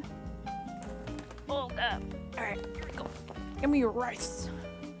main. Hold up. Alright, here we go. Give me your rice.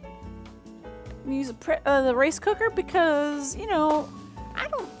 I'm gonna use the rice cooker because, you know, I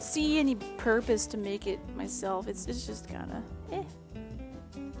don't see any purpose to make it myself. It's just kinda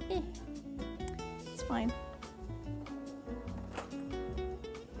It's fine.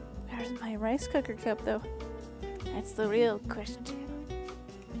 Where's my rice cooker cup though? That's the real question.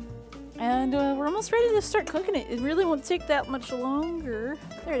 And we're almost ready to start cooking it. It really won't take that much longer.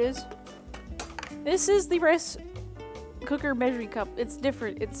 There it is. This is the rice cooker measuring cup. It's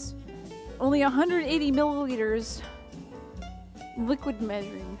different. It's only 180 milliliters liquid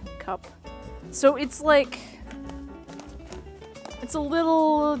measuring cup. So it's like, it's a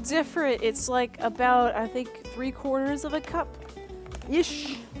little different. It's like about, I think, 3/4 of a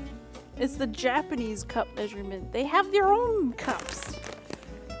cup-ish. It's the Japanese cup measurement. They have their own cups.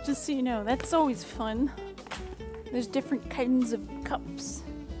 Just so you know, that's always fun. There's different kinds of cups.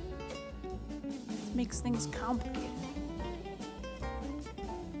 It makes things complicated.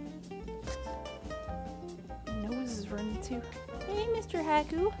 Nose is running too. Hey, Mr.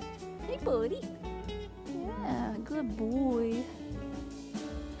 Haku. Hey, buddy. Yeah, good boy.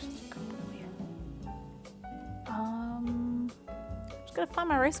 Good boy. Just gotta find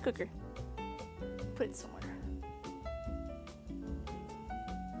my rice cooker. Put it somewhere.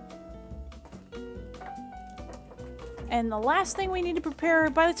 And the last thing we need to prepare,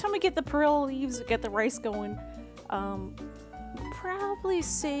 by the time we get the perilla leaves, get the rice going, probably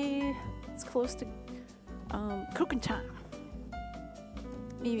say it's close to cooking time.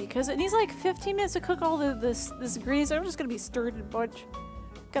 Maybe, because it needs like 15 minutes to cook all this ingredients. I'm just gonna be stirred a bunch.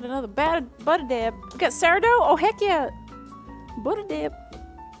 Got another butter dab. We got sourdough? Oh heck yeah! Butter dab.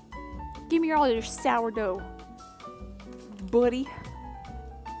 Give me all your sourdough, buddy.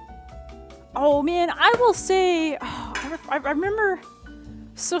 Oh man, I will say, oh, I remember.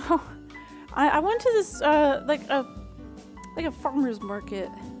 So, I went to this like a farmer's market,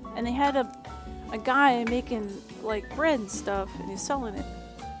 and they had a guy making like bread and stuff, and he's selling it.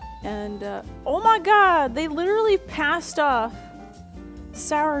 And oh my god, they literally passed off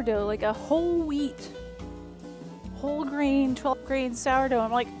sourdough, like a whole wheat, whole grain, 12 grain sourdough.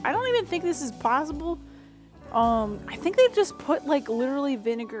 I'm like, I don't even think this is possible. I think they just put like literally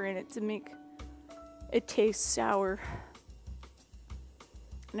vinegar in it to make it taste sour.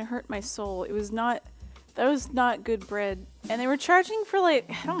 And it hurt my soul. It was not, that was not good bread. And they were charging for like,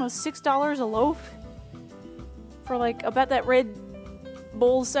 I don't know, $6 a loaf. For like about that red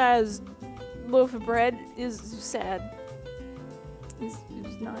bowl-sized loaf of bread is sad. It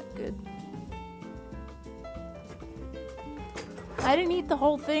was not good. I didn't eat the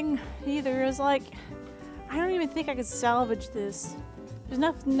whole thing either. It was like, I don't even think I could salvage this. There's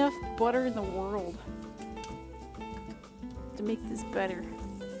not enough butter in the world to make this better.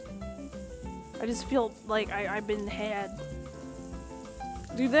 I just feel like I've been had.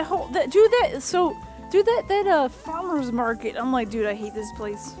 Dude, that farmer's market. I'm like, dude, I hate this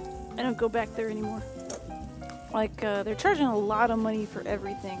place. I don't go back there anymore. Like, they're charging a lot of money for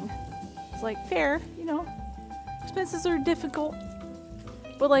everything. It's like, fair, you know. Expenses are difficult.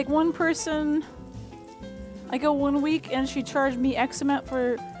 But like one person, I go 1 week and she charged me X amount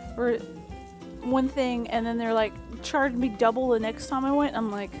for one thing, and then they're like, charged me double the next time I went.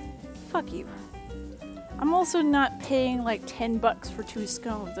 I'm like, fuck you. I'm also not paying like 10 bucks for 2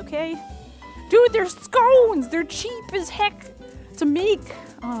 scones, okay? Dude, they're scones! They're cheap as heck to make!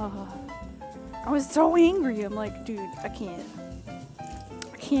 Oh, I was so angry. I'm like, dude, I can't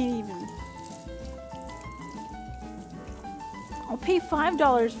even. I'll pay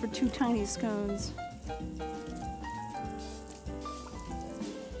 $5 for 2 tiny scones.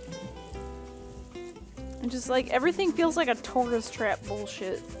 And just like, everything feels like a tourist trap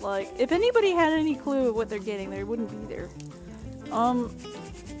bullshit. Like, if anybody had any clue of what they're getting, they wouldn't be there.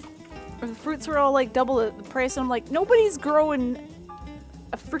 The fruits were all like double the price, and I'm like, nobody's growing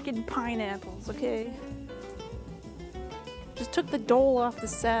a freaking pineapples, okay? Just took the dole off the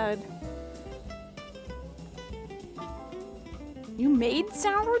side. You made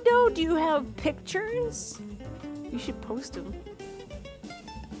sourdough? Do you have pictures? You should post them.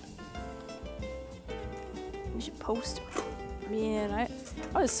 You should post them. Man,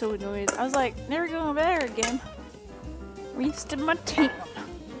 I was so annoyed. I was like, never going there again. Wasted my time.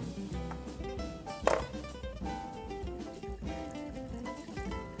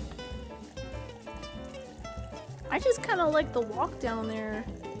 I just kind of like the walk down there.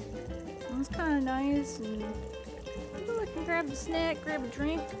 It was kind of nice, and I can grab a snack, grab a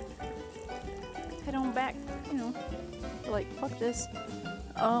drink, head on back, you know, like, fuck this.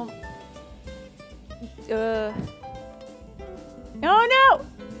 Oh no!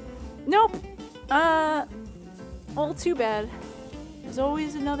 Nope! Well, too bad. There's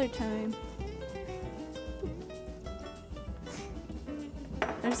always another time.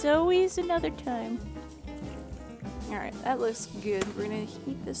 There's always another time. Alright, that looks good. We're gonna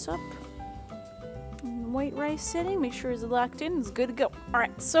heat this up. White rice setting, make sure it's locked in, it's good to go.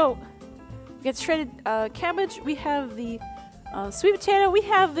 Alright, so we got shredded cabbage, we have the sweet potato, we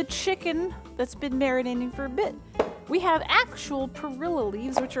have the chicken that's been marinating for a bit. We have actual perilla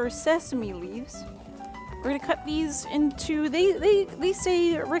leaves, which are sesame leaves. We're gonna cut these into, they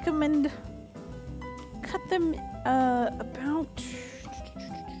say recommend cut them about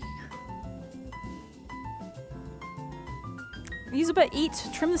use about 8,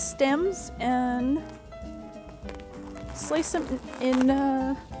 trim the stems and slice them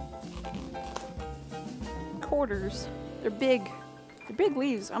in quarters. They're big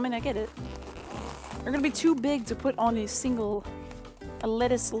leaves. I mean, I get it. They're gonna be too big to put on a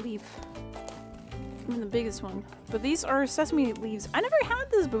lettuce leaf. Even the biggest one. But these are sesame leaves. I never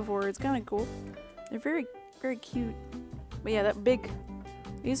had this before. It's kind of cool. They're very, very cute. But yeah, that big.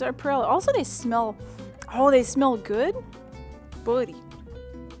 These are perilla. Also, they smell. Oh, they smell good, buddy.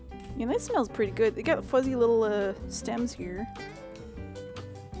 Yeah, that smells pretty good. They got fuzzy little stems here.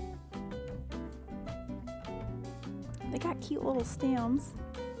 They got cute little stems.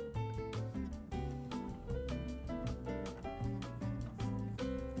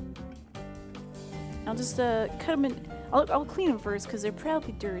 I'll just cut them in. I'll clean them first because they're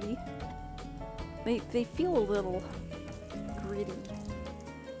probably dirty. They feel a little gritty.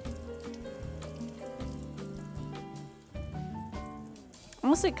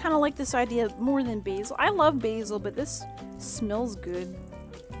 Honestly, I kind of like this idea more than basil. I love basil, but this smells good.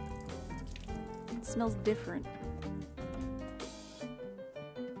 It smells different.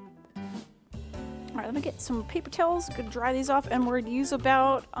 Alright, let me get some paper towels. Gonna dry these off, and we're gonna use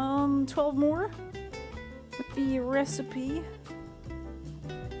about 12 more with the recipe.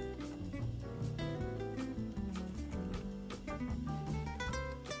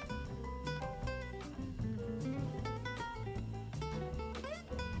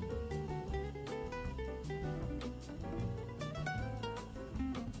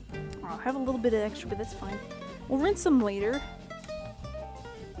 I'll have a little bit of extra, but that's fine. We'll rinse them later.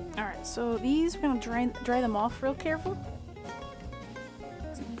 Alright, so these, we're gonna dry them off real careful.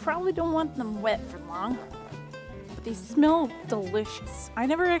 So you probably don't want them wet for long. But they smell delicious. I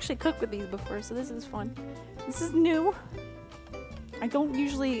never actually cooked with these before, so this is fun. This is new.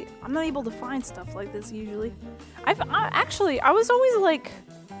 I'm not able to find stuff like this usually. I was always like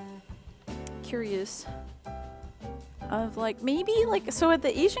curious of like maybe like, so at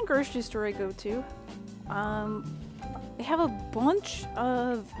the Asian grocery store I go to, they have a bunch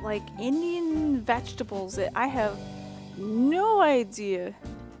of like Indian vegetables that I have no idea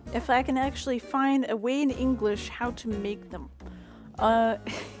if I can actually find a way in English how to make them. I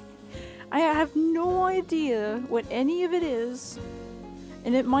have no idea what any of it is,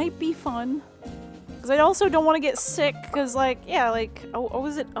 and it might be fun because I also don't want to get sick because like, yeah, like, what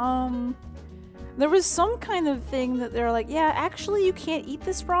was it, there was some kind of thing that they're like, yeah, actually you can't eat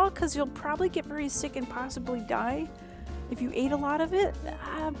this raw because you'll probably get very sick and possibly die if you ate a lot of it.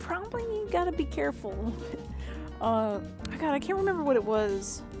 Probably you gotta be careful. God, I can't remember what it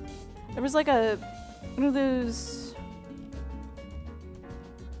was. There was like one of those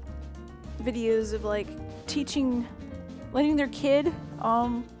videos of like letting their kid,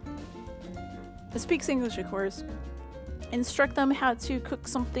 that speaks English of course, instruct them how to cook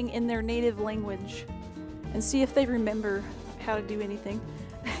something in their native language and see if they remember how to do anything.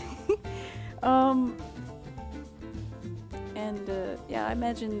 Yeah, I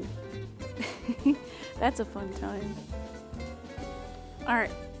imagine that's a fun time.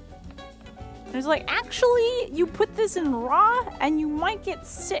 Alright. There's like, actually, you put this in raw and you might get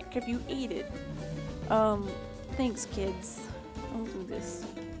sick if you eat it. Thanks kids. I'll do this.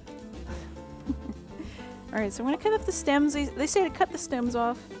 Alright, so I'm gonna cut off the stems. They say to cut the stems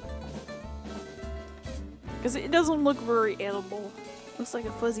off because it doesn't look very edible. Looks like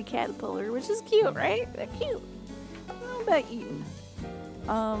a fuzzy caterpillar, which is cute, right? They're cute. How about eating?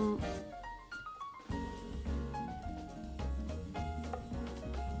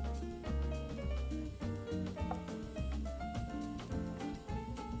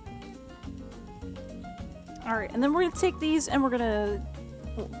 Alright, and then we're gonna take these and we're gonna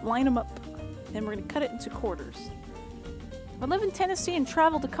line them up. And we're gonna cut it into quarters. If I live in Tennessee and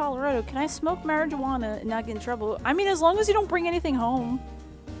travel to Colorado, can I smoke marijuana and not get in trouble? I mean, as long as you don't bring anything home.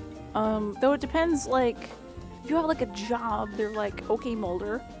 Though it depends, like, if you have like a job, they're like, okay,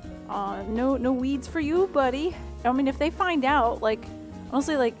 Mulder, no weeds for you, buddy. I mean, if they find out, like,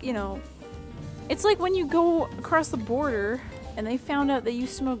 honestly, like, you know, It's like when you go across the border and they found out that you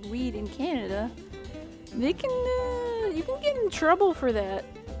smoke weed in Canada, they can, you can get in trouble for that.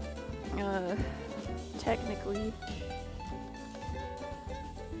 Technically.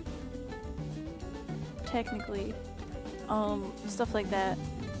 Stuff like that.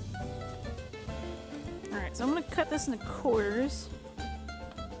 Alright, so I'm gonna cut this into quarters. I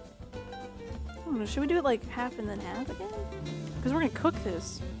don't know, should we do it like half and then half again? Because we're gonna cook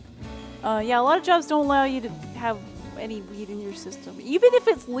this. Yeah, a lot of jobs don't allow you to have any weed in your system, even if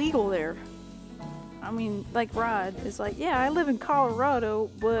it's legal there. I mean, like Rod is like, yeah, I live in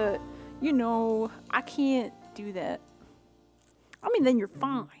Colorado, but, you know, I can't do that. I mean, then you're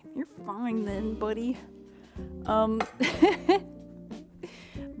fine. You're fine then, buddy.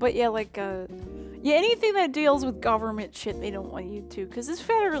 But yeah, like, yeah, anything that deals with government shit, they don't want you to, because it's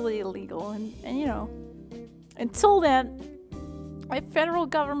federally illegal, and, you know, until then, if federal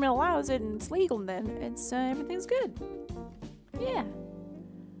government allows it and it's legal, then it's, everything's good. Yeah.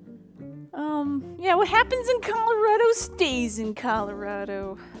 Yeah, what happens in Colorado stays in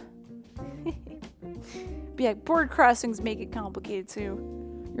Colorado. But yeah, border crossings make it complicated too.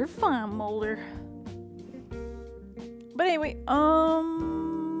 You're fine, Mulder. But anyway, I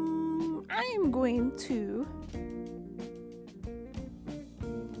am going to...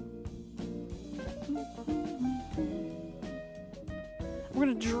 We're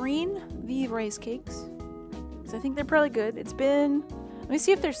gonna drain the rice cakes, because I think they're probably good. It's been... Let me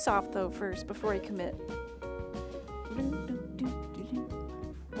see if they're soft though first, before I commit.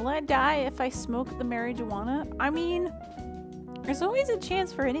 Will I die if I smoke the marijuana? I mean, there's always a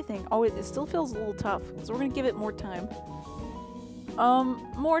chance for anything. Oh, it still feels a little tough, so we're gonna give it more time.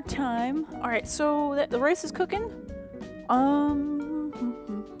 More time. Alright, so the rice is cooking.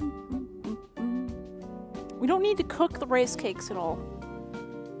 We don't need to cook the rice cakes at all.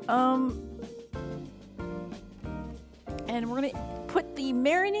 And we're gonna put the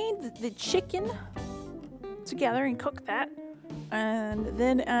marinade, the chicken, together and cook that. And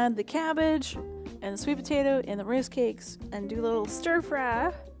then add the cabbage and the sweet potato and the rice cakes and do a little stir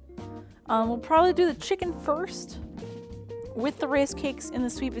fry. We'll probably do the chicken first with the rice cakes and the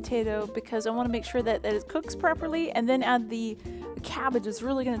sweet potato because I want to make sure that it cooks properly, and then add the cabbage. It's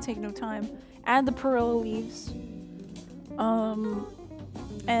really going to take no time. Add the perilla leaves.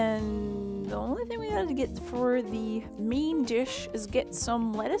 And the only thing we had to get for the main dish is get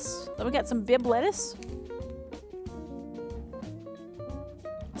some lettuce. So we got some bib lettuce.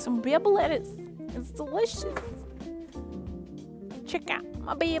 Some bib lettuce. It's delicious. Check out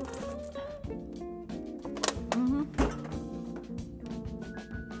my bib.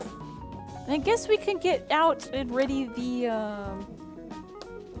 And I guess we can get out and ready the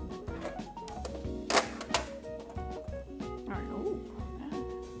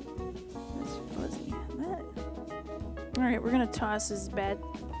Alright, we're gonna toss this bad.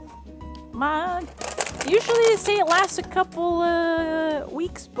 Usually they say it lasts a couple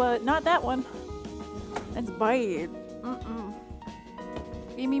weeks, but not that one. That's bad.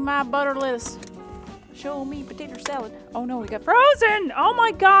 Give me my butter lettuce. Show me potato salad. Oh no, we got frozen! Oh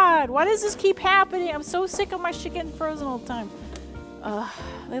my god! Why does this keep happening? I'm so sick of my shit getting frozen all the time.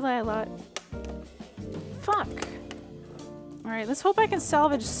 They lie a lot. Fuck. Alright, let's hope I can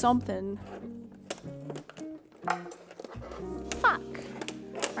salvage something. Fuck.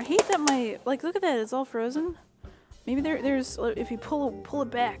 I hate that my, like, look at that, it's all frozen. Maybe there's, if you pull it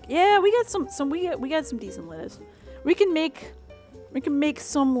back. Yeah, we got we got some decent lettuce. We can make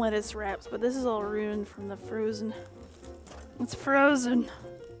some lettuce wraps, but this is all ruined from the frozen. It's frozen.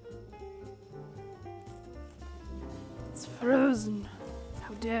 It's frozen.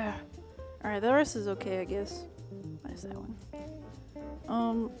 How dare. Alright, the rest is okay, I guess. Minus that one.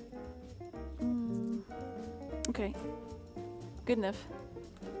 Okay. Good enough.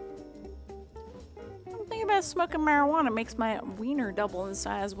 I'm thinking about smoking marijuana. Makes my wiener double in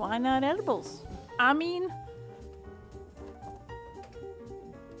size. Why not edibles? I mean,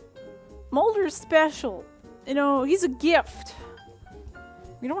 Mulder's special. You know, he's a gift.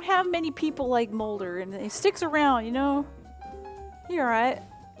 We don't have many people like Mulder, and he sticks around, you know? You're alright.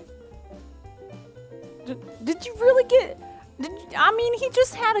 Did you really get... I mean, he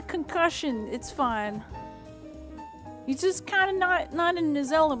just had a concussion. It's fine. He's just kind of not in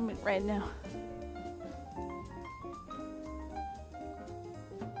his element right now.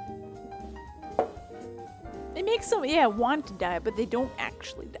 It makes them, yeah, want to die, but they don't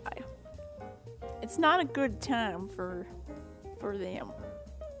actually die. It's not a good time for them.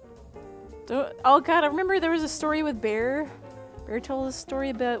 So, oh god, I remember there was a story with Bear. Bear told a story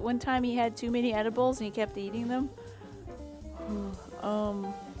about one time he had too many edibles and he kept eating them.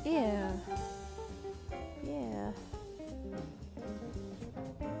 Yeah.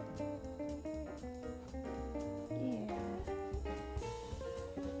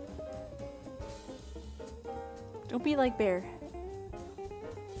 Don't be like Bear.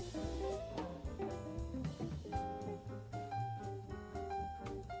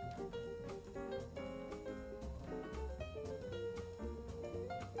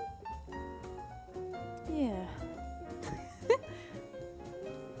 Yeah.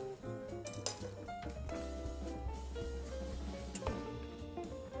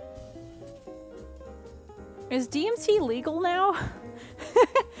 Is DMT legal now?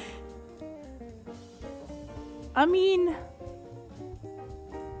 I mean...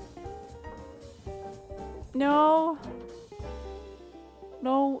 No.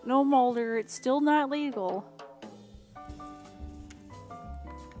 No, Mulder. It's still not legal.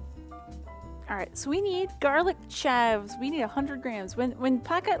 Alright, so we need garlic chives. We need 100 grams. When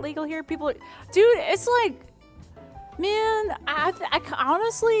pot got legal here, people are... Dude, it's like... Man, I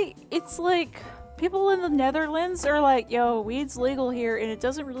honestly, it's like... People in the Netherlands are like, yo, weed's legal here, and it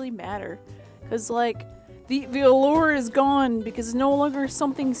doesn't really matter. Because, like, the allure is gone because it's no longer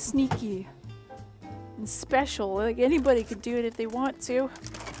something sneaky and special. Like, anybody could do it if they want to.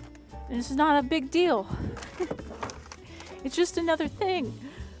 And it's not a big deal. It's just another thing.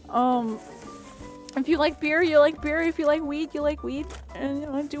 If you like beer, you like beer. If you like weed, you like weed. And, you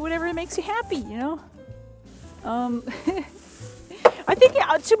know, do whatever makes you happy, you know? I think,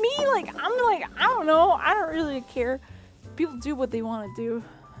 to me, like, I'm like, I don't know. I don't really care. People do what they want to do.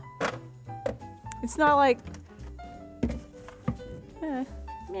 It's not like... meh.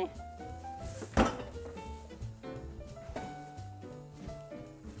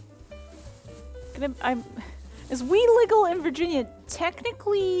 Is weed legal in Virginia?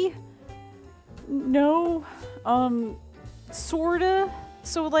 Technically, no. Sorta.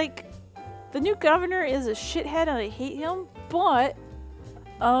 So, like, the new governor is a shithead and I hate him, but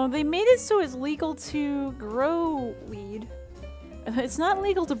they made it so it's legal to grow weed. It's not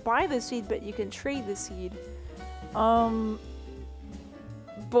legal to buy the seed, but you can trade the seed.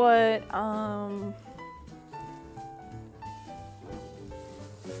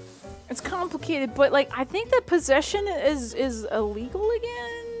 It's complicated, but like I think that possession is illegal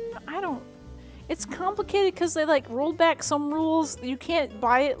again. I don't. It's complicated because they like rolled back some rules. You can't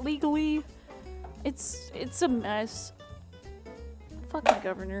buy it legally. It's a mess. Fucking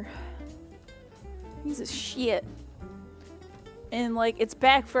governor. He's a shit. And like it's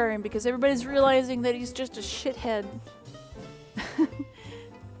backfiring because everybody's realizing that he's just a shithead.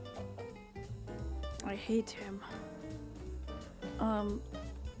 I hate him.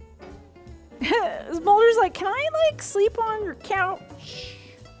 Mulder's like, can I like sleep on your couch?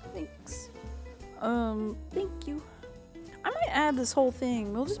 Thanks. Thank you. I might add this whole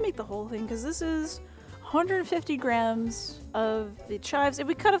thing. We'll just make the whole thing because this is 150 grams of the chives. If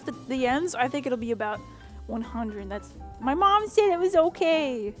we cut off the ends, I think it'll be about 100. That's my mom said it was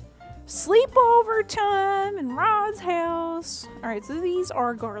okay. Sleepover time in Rod's house. Alright, so these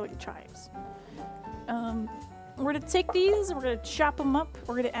are garlic chives. We're gonna take these and we're gonna chop them up.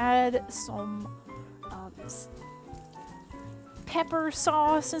 We're gonna add some pepper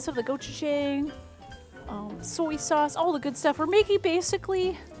sauce instead of the gochujang, soy sauce, all the good stuff. We're making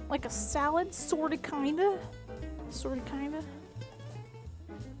basically like a salad, sorta, kinda.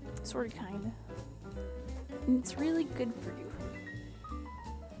 And it's really good for you.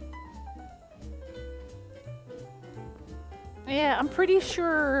 Yeah, I'm pretty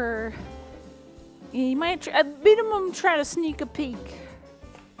sure you might at minimum try to sneak a peek.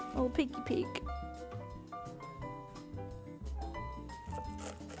 A little peeky peek.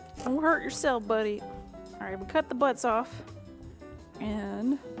 Don't hurt yourself, buddy. Alright, we cut the butts off.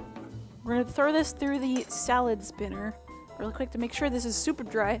 And we're gonna throw this through the salad spinner really quick to make sure this is super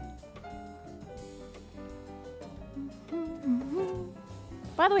dry.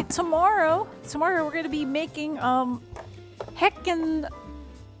 By the way, tomorrow we're gonna be making heckin'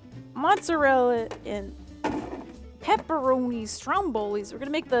 mozzarella and pepperoni strombolis. We're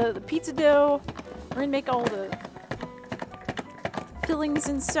gonna make the pizza dough. We're gonna make all the fillings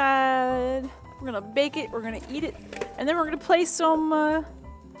inside. We're gonna bake it. We're gonna eat it, and then we're gonna play some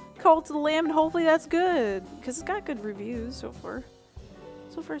Call to the Lamb, and hopefully that's good because it's got good reviews so far.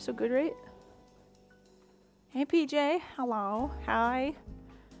 So far, so good, right? Hey, PJ. Hello. Hi.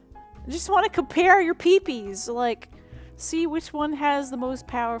 I just want to compare your peepees. Like, see which one has the most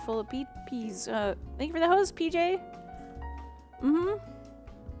powerful peepees. Thank you for the host, PJ.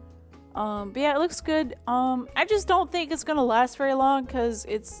 But yeah, it looks good. I just don't think it's gonna last very long because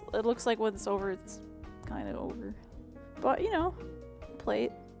it looks like when it's over, it's kind of over. But you know, play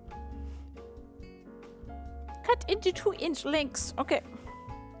it. Cut into 2-inch lengths. Okay.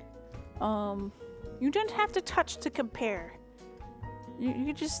 You don't have to touch to compare.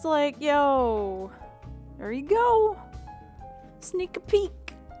 You just like, yo, There you go. Sneak a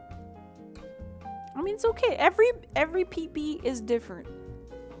peek. I mean, it's okay. Every PP is different.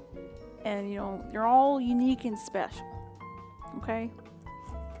 And, you know, they're all unique and special. Okay?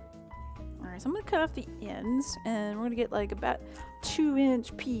 Alright, so I'm going to cut off the ends. And we're going to get, like, about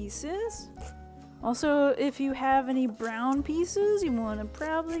 2-inch pieces. Also, if you have any brown pieces, you want to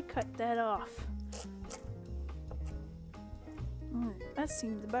probably cut that off. Alright, that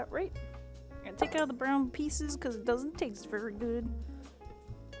seems about right. I'm going to take out the brown pieces because it doesn't taste very good.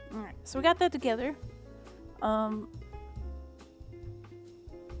 Alright, so we got that together.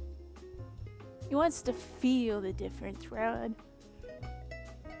 He wants to feel the difference, Rod.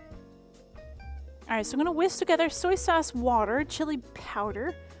 Alright, so I'm gonna whisk together soy sauce, water, chili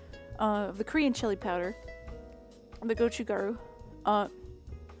powder, the Korean chili powder, the gochugaru,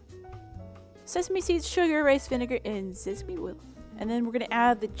 sesame seeds, sugar, rice vinegar, and sesame oil. And then we're gonna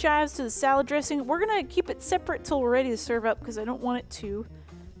add the chives to the salad dressing. We're gonna keep it separate till we're ready to serve up because I don't want it to,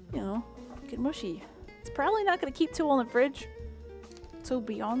 you know, get mushy. It's probably not gonna keep too long in the fridge, to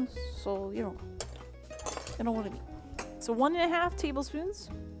be honest. So, you know, I don't want to be. So 1.5 tablespoons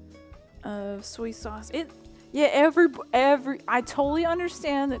of soy sauce. I totally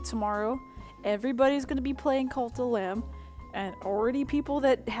understand that tomorrow everybody's gonna be playing Cult of the Lamb, and already people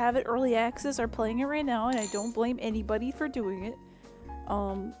that have it early access are playing it right now, and I don't blame anybody for doing it.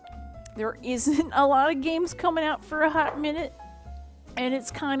 There isn't a lot of games coming out for a hot minute. And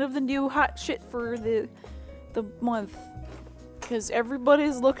it's kind of the new hot shit for the month. Because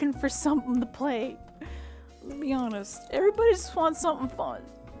everybody's looking for something to play. Let's be honest. Everybody just wants something fun.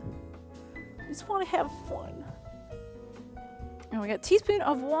 Just want to have fun. And we got a teaspoon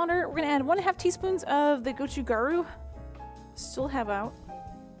of water. We're going to add 1.5 teaspoons of the gochugaru. Still have out.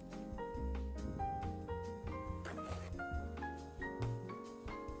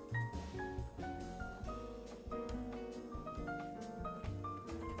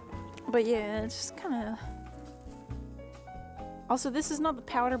 But yeah, it's just kind of... Also, this is not the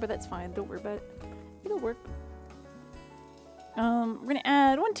powder, but that's fine. Don't worry about it. It'll work. We're gonna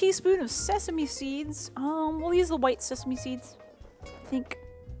add 1 teaspoon of sesame seeds. We'll use the white sesame seeds, I think.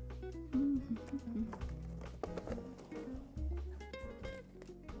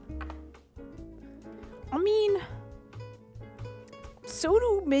 I mean, so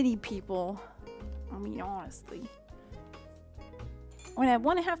do many people. I mean, honestly. We're gonna have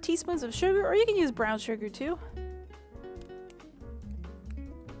 1.5 teaspoons of sugar, or you can use brown sugar too.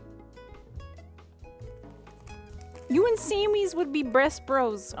 You and Sammy's would be best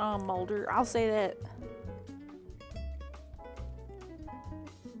bros, Mulder. I'll say that.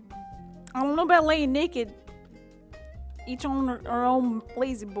 I don't know about laying naked. Each on our own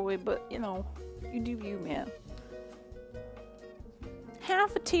lazy boy, but you know, you do you, man.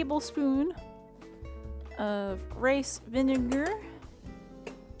 1/2 tablespoon of rice vinegar.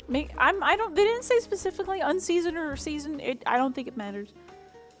 They didn't say specifically unseasoned or seasoned. I don't think it matters.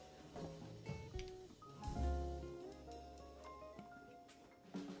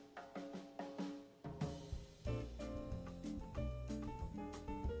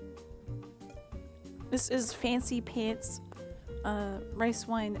 This is Fancy Pants rice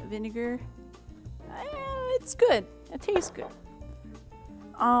wine vinegar. It's good. It tastes good.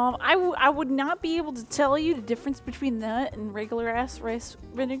 I would not be able to tell you the difference between that and regular ass rice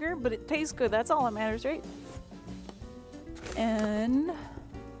vinegar, but it tastes good. That's all that matters, right? And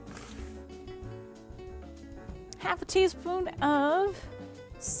 1/2 teaspoon of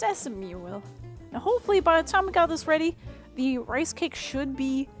sesame oil. Now hopefully by the time we got this ready, the rice cake should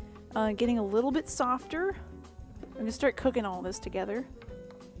be getting a little bit softer. I'm gonna start cooking all this together.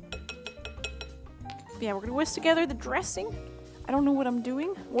 Yeah, we're gonna whisk together the dressing. I don't know what I'm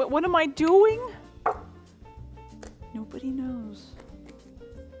doing. What am I doing? Nobody knows.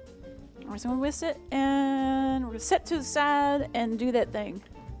 Alright, so I'm gonna whisk it, and we're gonna set to the side and do that thing.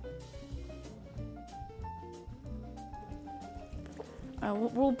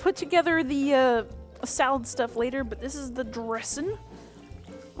 We'll put together the salad stuff later, but this is the dressing.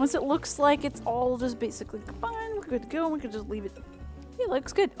 Once it looks like it's all just basically combined, we're good to go. We can just leave it. Yeah, it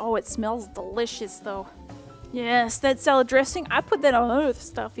looks good. Oh, it smells delicious though. Yes, that salad dressing. I put that on other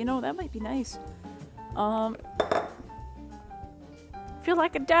stuff, you know, that might be nice. Feel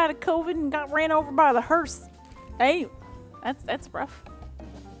like I died of COVID and got ran over by the hearse. Hey, that's rough.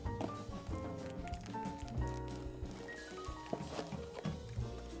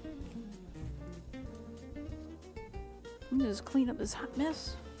 Let me just clean up this hot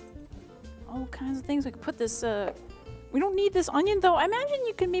mess. All kinds of things. I could put this, we don't need this onion though. I imagine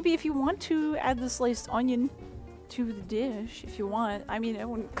you can maybe, if you want to, add the sliced onion to the dish if you want. I mean, it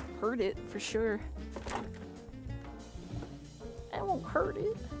wouldn't hurt it for sure. It won't hurt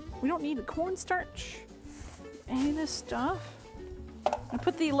it. We don't need the cornstarch. Any of this stuff. I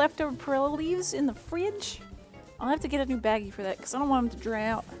put the leftover perilla leaves in the fridge. I'll have to get a new baggie for that because I don't want them to dry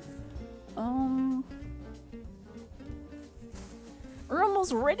out. We're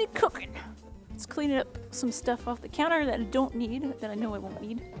almost ready cooking. Let's clean up some stuff off the counter that I don't need, that I know I won't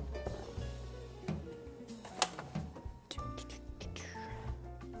need.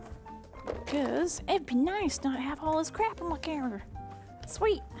 Because it'd be nice not to have all this crap on my counter.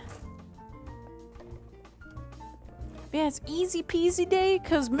 Sweet. Yeah, it's easy peasy day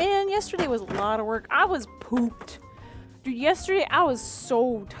because, man, yesterday was a lot of work. I was pooped. Dude, yesterday I was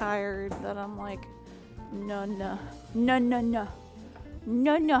so tired that I'm like, no.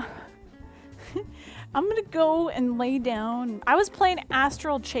 I'm gonna go and lay down. I was playing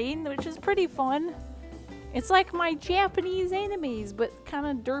Astral Chain, which is pretty fun. It's like my Japanese animes, but kind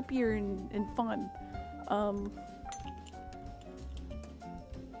of derpier and fun.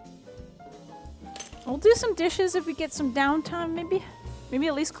 We'll do some dishes if we get some downtime, maybe. Maybe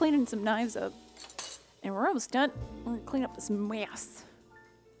at least cleaning some knives up. And we're almost done. We're gonna clean up this mess.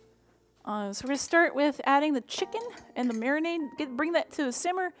 So we're gonna start with adding the chicken and the marinade. Bring that to the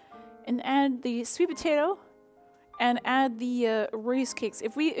simmer, and add the sweet potato, and add the rice cakes.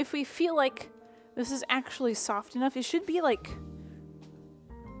 If we feel like this is actually soft enough, it should be like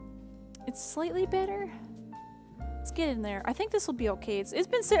it's slightly better. Let's get in there. I think this will be okay. It's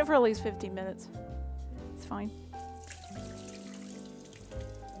been sitting for at least 15 minutes. It's fine.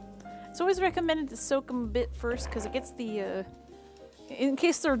 It's always recommended to soak them a bit first because it gets the, in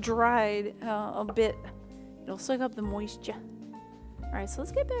case they're dried a bit, it'll soak up the moisture. Alright, so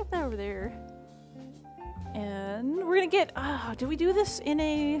let's get back over there. And we're gonna get, did we do this in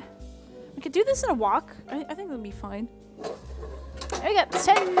a, we could do this in a wok. I think that'll be fine. I got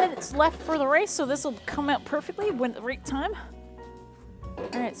 10 minutes left for the rice, so this will come out perfectly when at the right time.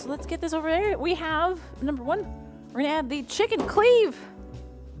 Alright, so let's get this over there. We have, number one, we're gonna add the chicken. Cleve!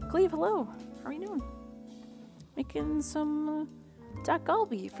 Cleve, hello. How are you doing? Making some Dak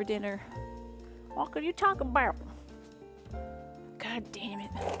Galbi for dinner. What could you talk about? God damn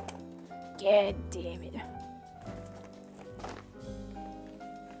it. God damn it.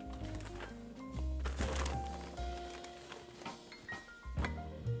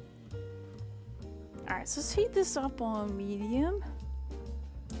 Alright, so let's heat this up on medium.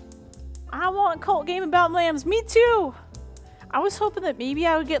 I want a cult game about lambs. Me too! I was hoping that maybe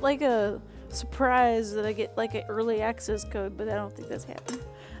I would get like a surprise that I get like an early access code, but I don't think that's happening.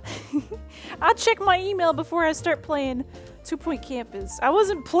 I'll check my email before I start playing 2 Point Campus. I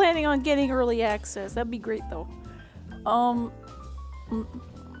wasn't planning on getting early access. That'd be great though. I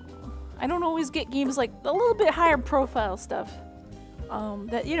don't always get games like a little bit higher profile stuff.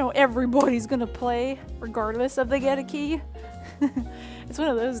 That, you know, everybody's gonna play regardless if they get a key. It's one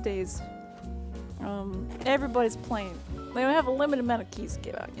of those days. Everybody's playing. They don't have a limited amount of keys to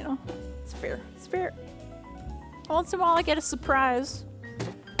give out, you know? It's fair. It's fair. Once in a while I get a surprise.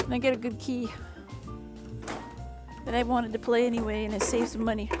 And I get a good key. That I wanted to play anyway, and it saves some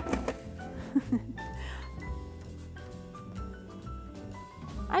money.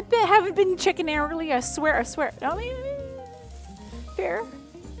 I haven't been checking early, I swear. I mean, fair.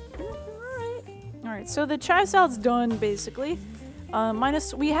 Alright, so the chive salad's done, basically.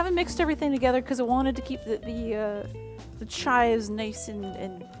 Minus, we haven't mixed everything together because I wanted to keep the chives nice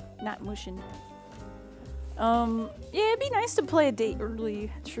and not mushing. Yeah, it'd be nice to play a date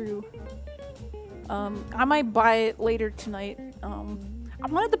early, true. I might buy it later tonight. I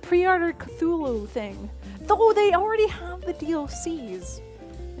wanted the pre-order Cthulhu thing. Though they already have the DLCs.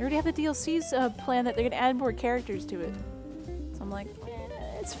 They already have the DLCs planned that they're gonna add more characters to it. So I'm like,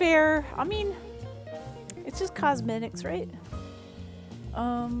 it's fair. I mean, it's just cosmetics, right?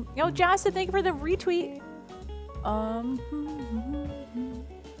 Yo, Justin, thank you for the retweet. Oh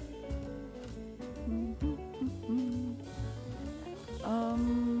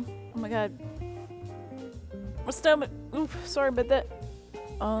my god. My stomach. Oof, sorry about that.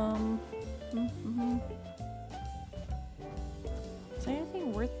 Is there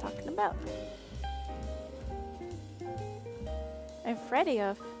anything worth talking about? I have Freddy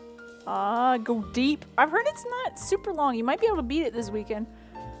off. Go deep. I've heard it's not super long. You might be able to beat it this weekend.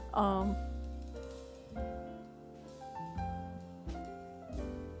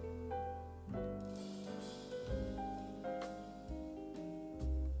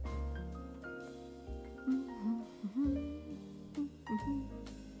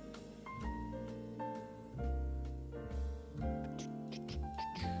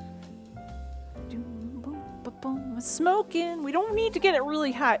 smoking. We don't need to get it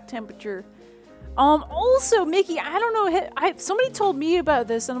really hot temperature. Also, Mickey, I don't know. Somebody told me about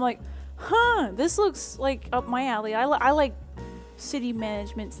this, and I'm like, huh, this looks like up my alley. I like city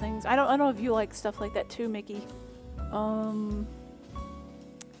management things. I don't know if you like stuff like that too, Mickey. Oh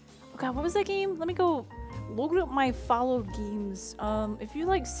God, what was that game? Let me go look up my followed games. If you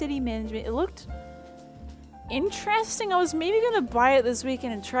like city management, it looked interesting. I was maybe gonna buy it this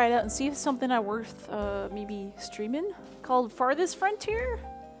weekend and try it out and see if it's something I worth maybe streaming. Called Farthest Frontier.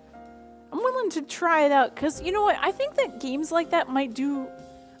 I'm willing to try it out because you know what? I think that games like that might do.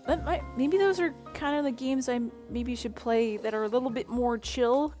 Maybe those are kind of the games I maybe should play that are a little bit more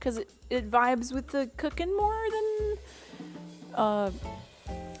chill because it vibes with the cooking more than.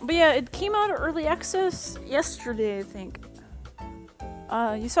 But yeah, it came out of early access yesterday, I think.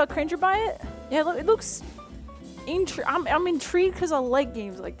 You saw Cringer buy it? Yeah, it looks. I'm intrigued because I like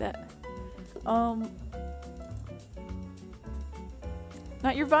games like that. Not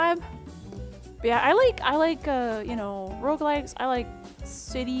your vibe? But yeah, I like you know, roguelikes. I like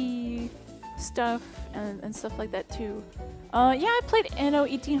city stuff and stuff like that too. Yeah, I played Anno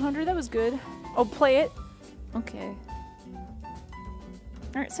 1800. That was good. Oh, play it. Okay.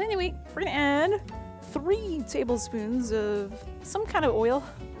 All right. So anyway, we're gonna add 3 tablespoons of some kind of oil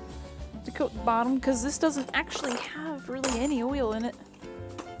to coat the bottom because this doesn't actually have really any oil in it.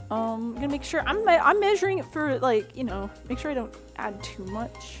 I'm gonna make sure I'm measuring it for, like, you know, make sure I don't add too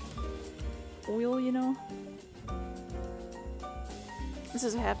much oil, you know. This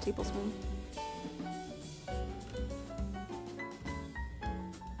is a ½ tablespoon.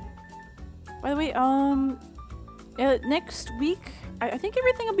 By the way, next week I think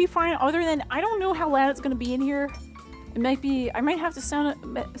everything will be fine other than I don't know how loud it's gonna be in here. It might be, I might have to set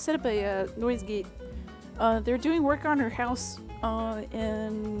up a noise gate. They're doing work on her house,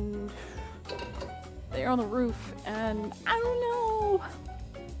 and they're on the roof, and I don't know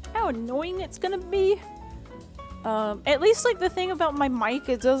how annoying it's gonna be. At least, like, the thing about my mic,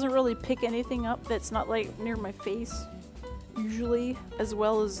 it doesn't really pick anything up that's not, like, near my face, usually, as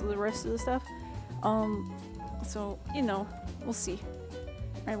well as the rest of the stuff. So, you know, we'll see.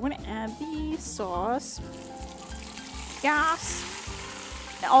 Alright, we're gonna add the sauce. Yes!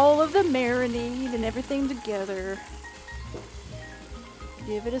 All of the marinade and everything together.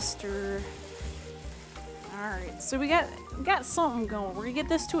 Give it a stir. Alright, so we got something going. We're gonna get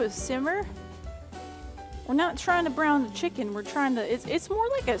this to a simmer. We're not trying to brown the chicken. We're trying to... It's more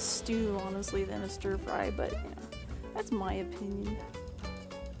like a stew, honestly, than a stir fry, but yeah, that's my opinion.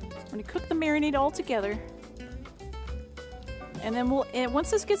 We're gonna cook the marinade all together. And then once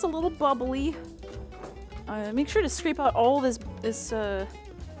this gets a little bubbly, make sure to scrape out all this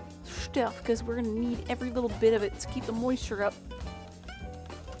stuff because we're gonna need every little bit of it to keep the moisture up.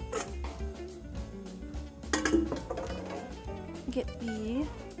 Get the...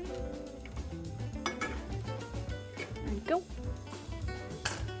 There you go.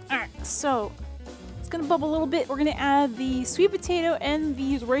 Alright, so it's gonna bubble a little bit. We're gonna add the sweet potato and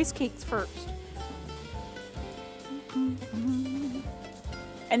these rice cakes first.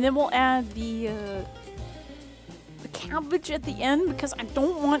 And then we'll add the cabbage at the end because I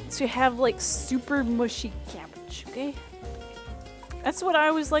don't want to have, like, super mushy cabbage, okay? That's what I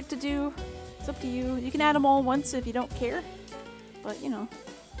always like to do. It's up to you. You can add them all once if you don't care. But, you know,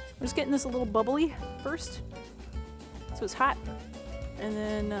 we're just getting this a little bubbly first. So it's hot. And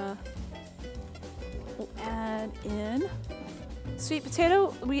then we'll add in sweet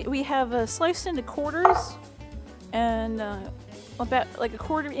potato. We have sliced into quarters and about like a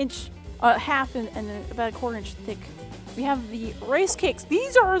 ½-inch, half and about a ½-inch thick. We have the rice cakes.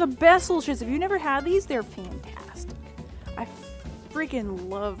 These are the best little shits. If you've never had these, they're fantastic. I freaking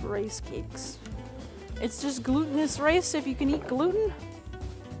love rice cakes. It's just glutinous rice if you can eat gluten.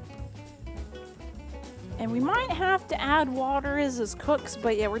 And we might have to add water as this cooks,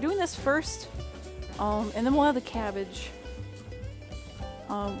 but yeah, we're doing this first. And then we'll add the cabbage.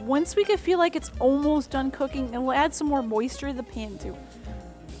 Once we can feel like it's almost done cooking, and we'll add some more moisture to the pan too.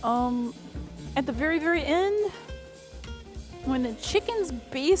 At the very, very end, when the chicken's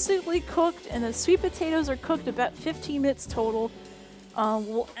basically cooked and the sweet potatoes are cooked about 15 minutes total,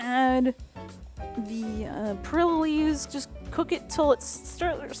 we'll add the perilla leaves. Just cook it till it's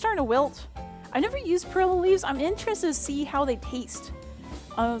starting to wilt. I've never used perilla leaves. I'm interested to see how they taste.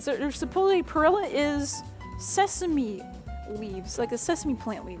 So there's supposedly perilla is sesame leaves, like the sesame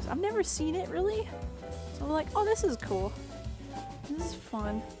plant leaves. I've never seen it really. So I'm like, oh, this is cool. This is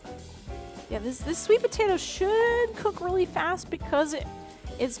fun. Yeah, this sweet potato should cook really fast because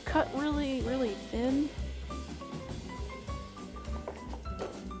it's cut really, really thin.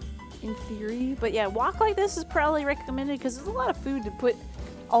 in theory. But yeah, wok like this is probably recommended because there's a lot of food to put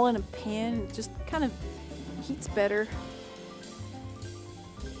all in a pan. It just kind of heats better.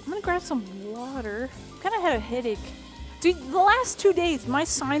 I'm gonna grab some water. Kind of had a headache. Dude, the last 2 days, my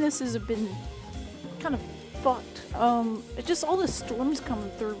sinuses have been kind of fucked. It's just all the storms coming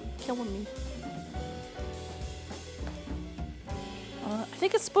through, killing me. I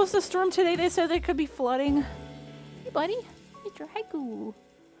think it's supposed to storm today. They said there could be flooding. Hey, buddy. It's your haiku.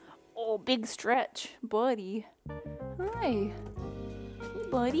 Oh, big stretch. Buddy. Hi. Hey,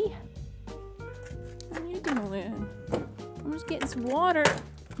 buddy. What are you doing? I'm just getting some water.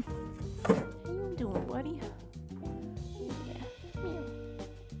 What are you doing, buddy? Yeah. Yeah.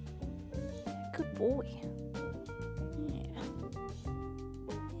 Good boy. Yeah.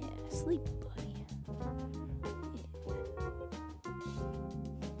 Yeah. Sleep, buddy.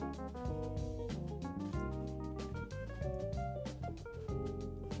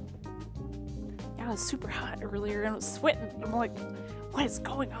 Yeah, it was super hot earlier and I was sweating. I'm like, what is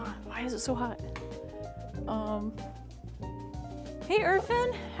going on? Why is it so hot? Hey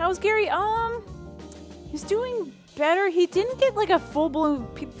Irfan, how's Gary? He's doing better. He didn't get like a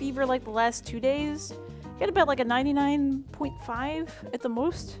full-blown fever like the last 2 days. He had about like a 99.5 at the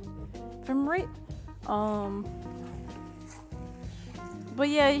most, if I'm right. But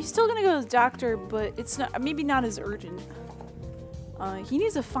yeah, he's still gonna go to the doctor, but it's not, maybe not as urgent. He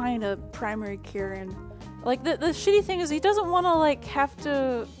needs to find a primary care, and like the shitty thing is he doesn't want to like have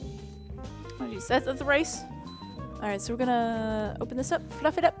to. Oh geez, that's the rice. All right, so we're gonna open this up,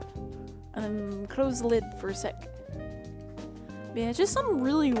 fluff it up, and then close the lid for a sec. But yeah, just something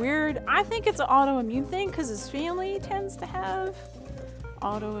really weird. I think it's an autoimmune thing because his family tends to have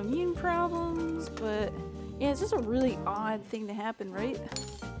autoimmune problems, but yeah, it's just a really odd thing to happen, right?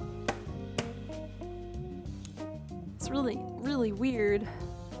 It's really, really weird.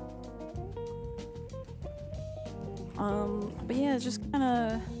 But yeah, it's just kind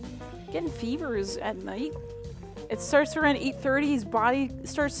of getting fevers at night. It starts around 8:30. His body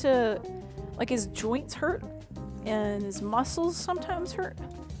starts to, like, his joints hurt and his muscles sometimes hurt.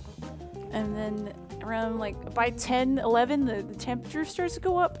 And then around like by 10, 11, the temperature starts to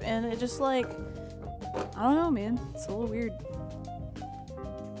go up, and it just like, I don't know, man. It's a little weird.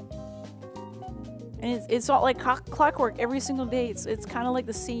 And it's all like clockwork every single day. It's kind of like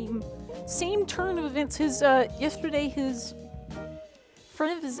the same turn of events. His yesterday, his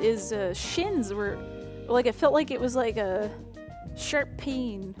front of his shins were like, it felt like it was like a sharp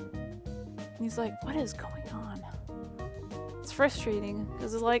pain. And he's like, what is going on? It's frustrating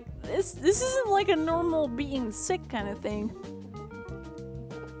because it's like this isn't like a normal being sick kind of thing.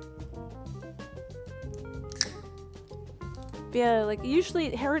 Yeah, like usually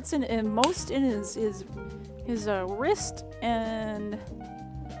it hurts in most in his wrist and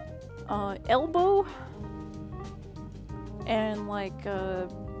elbow, and like I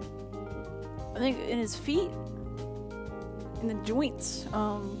think in his feet, in the joints.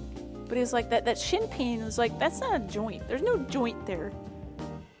 But it's like that shin pain is like, that's not a joint. There's no joint there.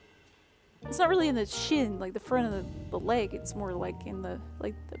 It's not really in the shin, like the front of the leg. It's more like in the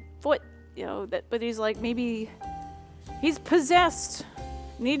foot, you know. But he's like, maybe he's possessed.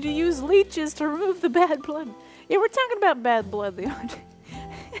 Need to use leeches to remove the bad blood. Yeah, we're talking about bad blood the other day.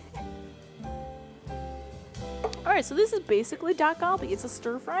 Alright, so this is basically Dak Galbi. It's a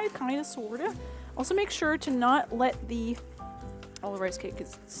stir-fry, kind of, sorta. Also make sure to not let the rice cake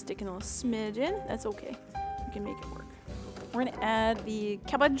is sticking a smidge in. That's okay. We can make it work. We're gonna add the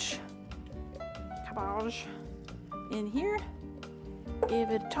cabbage in here.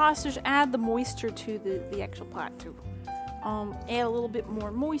 Give it a toss. Just add the moisture to the actual pot too. Add a little bit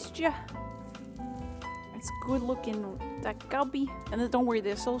more moisture. It's good looking Dak Galbi. And then don't worry,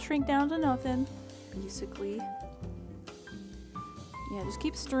 this will shrink down to nothing, basically. Yeah, just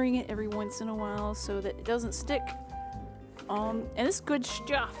keep stirring it every once in a while so that it doesn't stick. And it's good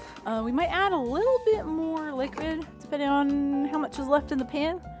stuff. We might add a little bit more liquid, depending on how much is left in the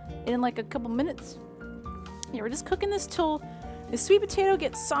pan, in like a couple minutes. Yeah, we're just cooking this till the sweet potato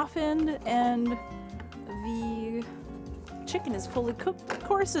gets softened and the chicken is fully cooked. Of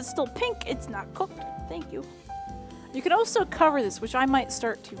course, it's still pink. It's not cooked. Thank you. You could also cover this, which I might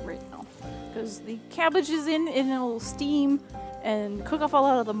start to right now, because the cabbage is in and it'll steam and cook off a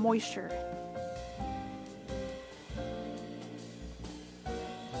lot of the moisture.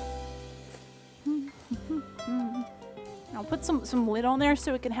 I'll put some lid on there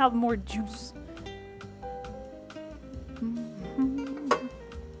so it can have more juice.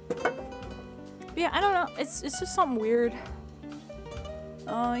 Yeah, I don't know. It's just something weird.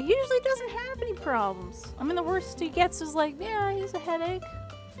 Usually doesn't have any problems. I mean, the worst he gets is like, yeah, he has a headache.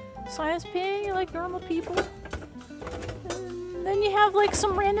 sinus pain like normal people. And then you have like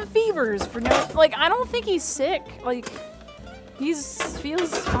some random fevers for no, like I don't think he's sick. Like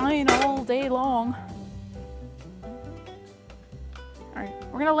feels fine all day long. Alright,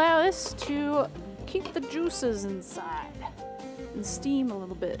 we're gonna allow this to keep the juices inside and steam a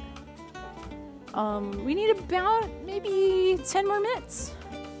little bit. We need about maybe 10 more minutes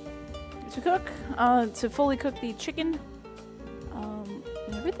to cook, to fully cook the chicken.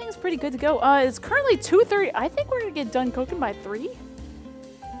 Everything's pretty good to go. It's currently 2:30. I think we're gonna get done cooking by 3.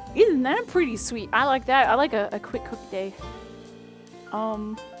 Isn't that pretty sweet? I like that. I like a quick cook day.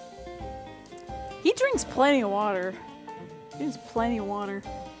 He drinks plenty of water. He drinks plenty of water.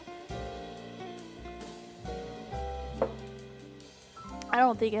 I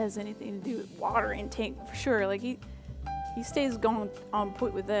don't think it has anything to do with water intake for sure. Like he stays going on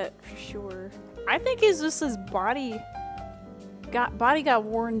point with that for sure. I think it's just his body got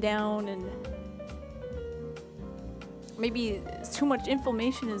worn down, and maybe too much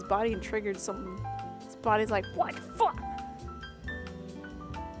inflammation in his body and triggered something. His body's like, what the fuck?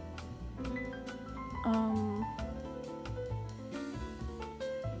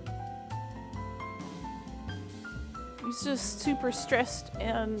 He's just super stressed,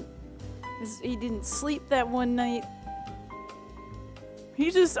 and he didn't sleep that one night.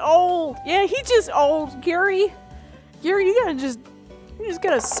 He's just old. Yeah, he's just old, Gary. Gary, you just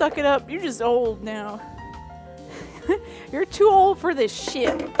gotta suck it up. You're just old now. You're too old for this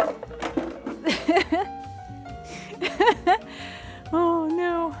shit. Oh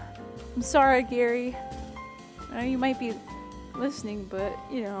no. I'm sorry, Gary. I know you might be listening, but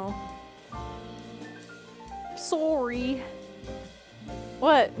you know. Sorry.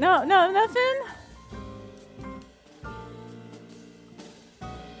 What? No, nothing?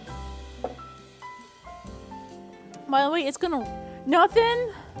 By the way, it's gonna...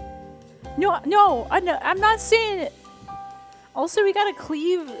 Nothing? No, I'm not saying it. Also, we got a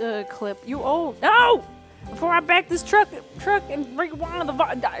cleave clip. You old. No! Before I back this truck and bring one of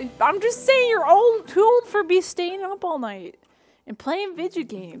the... I'm just saying you're old, too old for be staying up all night and playing video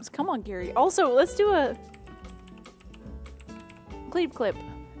games. Come on, Gary. Also, let's do a cleave clip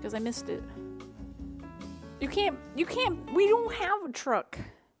because I missed it. You can't, we don't have a truck.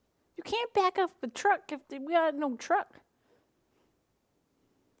 You can't back up the truck if we got no truck.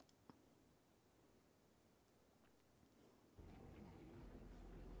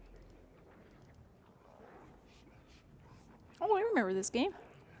 Oh, I remember this game.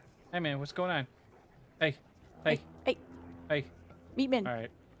 Hey man, what's going on? Hey. Meatman. All right.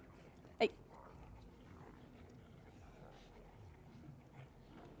 Hey.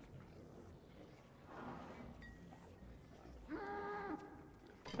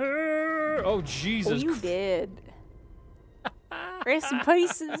 Oh Jesus! Oh, you did. Rest in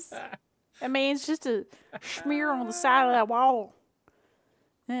pieces. That man's just a smear on the side of that wall.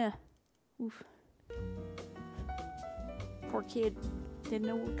 Yeah. Oof. Poor kid. Didn't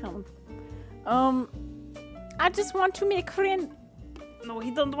know what was coming. I just want to make friend. No,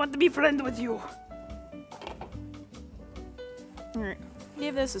 he doesn't want to be friend with you. Alright.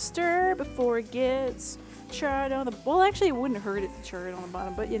 Give this a stir before it gets charred on the... Well, actually, it wouldn't hurt it to char it on the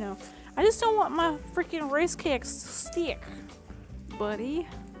bottom, but you know. I just don't want my freaking rice cakes to stick, buddy.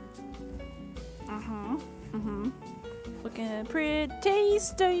 Looking pretty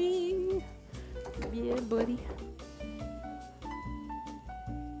tasty. Yeah, buddy.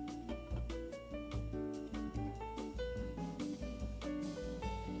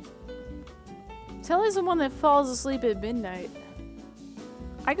 Telly's the one that falls asleep at midnight.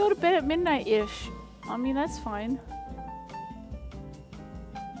 I go to bed at midnight-ish. I mean, that's fine.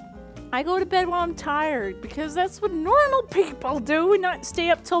 I go to bed while I'm tired because that's what normal people do and not stay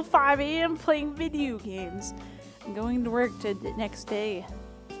up till 5 a.m. playing video games and going to work the next day.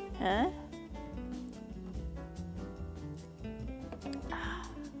 Huh?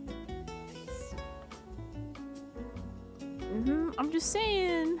 I'm just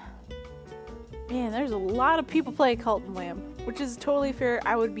saying. Man, there's a lot of people play Cult and Lamb, which is totally fair.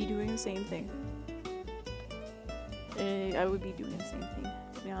 I would be doing the same thing. I would be doing the same thing,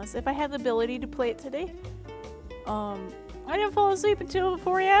 to be honest. If I had the ability to play it today. I didn't fall asleep until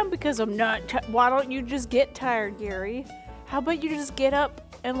 4 a.m. because I'm not. Why don't you just get tired, Gary? How about you just get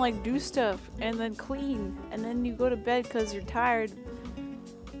up and like do stuff and then clean and then you go to bed because you're tired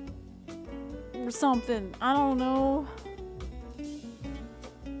or something? I don't know.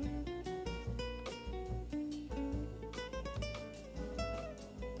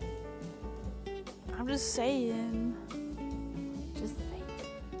 I'm just saying. Just saying.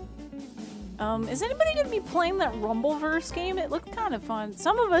 Is anybody gonna be playing that Rumbleverse game? It looked kind of fun.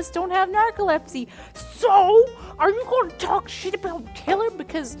 Some of us don't have narcolepsy. So, are you gonna talk shit about Taylor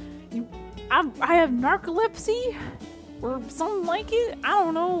because I have narcolepsy? Or something like it? I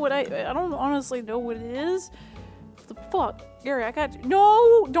don't know what I don't honestly know what it is. What the fuck? Gary, I got you.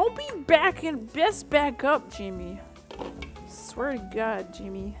 No, don't be backing. Best back up, Jimmy. Swear to God,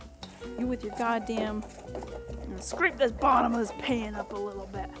 Jimmy. You with your goddamn... Scrape this bottom of this pan up a little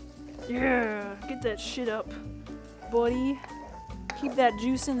bit. Yeah, get that shit up, buddy. Keep that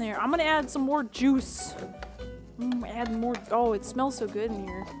juice in there. I'm gonna add some more juice. Add more. Oh, it smells so good in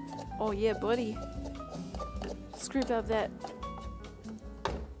here. Oh yeah, buddy. Scrape out that.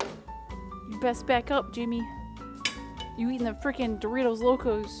 You best back up, Jimmy. You eating the freaking Doritos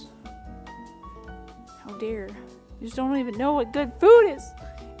Locos. How dare. You just don't even know what good food is.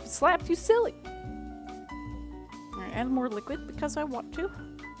 It slapped you silly. Alright, add more liquid because I want to.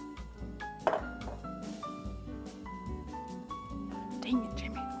 Dang it,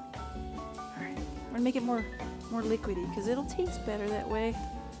 Jimmy. Alright, I'm gonna make it more liquidy because it'll taste better that way.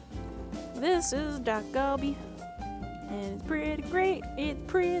 This is Dak Galbi. And it's pretty great. It's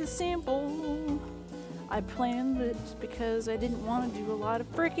pretty simple. I planned this because I didn't want to do a lot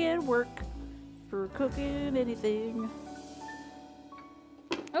of frickin' work for cooking anything.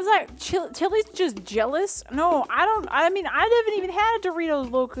 I was like, Tilly's just jealous? No, I mean, I haven't even had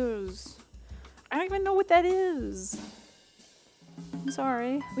Doritos Locos. I don't even know what that is. I'm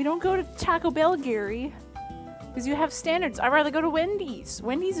sorry. We don't go to Taco Bell, Gary. Because you have standards. I'd rather go to Wendy's.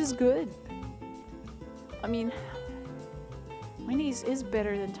 Wendy's is good. I mean, Wendy's is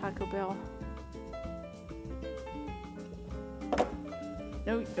better than Taco Bell.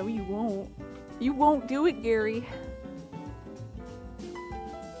 No, you won't. You won't do it, Gary.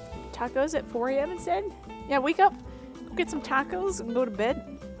 Tacos at 4 a.m. instead? Yeah, wake up, go get some tacos and go to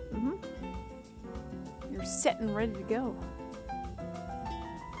bed. You're set and ready to go.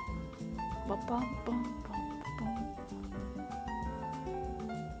 Ba-bum-bum-bum-bum.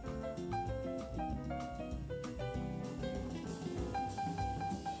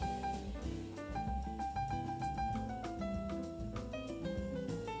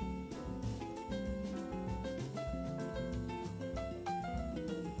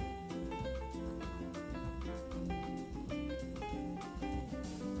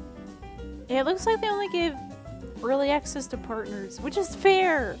 Yeah, it looks like they only gave early access to partners, which is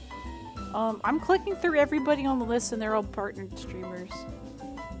fair. I'm clicking through everybody on the list and they're all partnered streamers.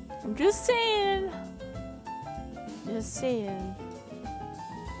 I'm just saying. Just saying.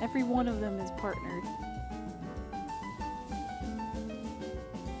 Every one of them is partnered.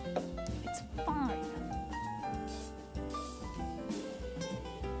 It's fine.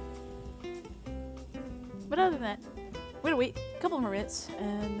 But other than that, wait a couple more minutes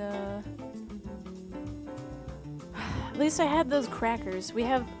and at least I had those crackers. We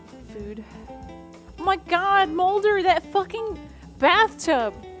have food. Oh my god, Mulder, that fucking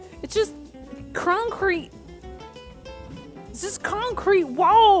bathtub. It's just concrete. It's just concrete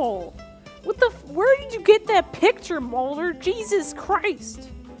wall. What the where did you get that picture, Mulder? Jesus Christ.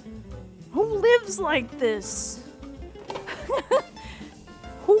 Who lives like this?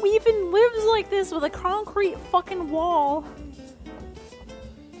 Who even lives like this with a concrete fucking wall?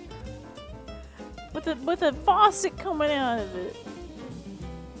 With a faucet coming out of it.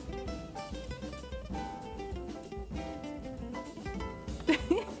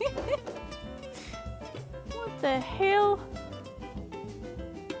 What the hell?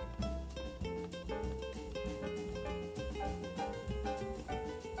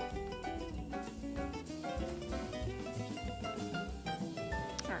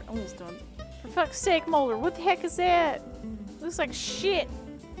 Alright, almost done. For fuck's sake, Mulder, what the heck is that? Looks like shit.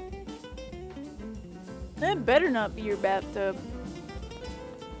 That better not be your bathtub.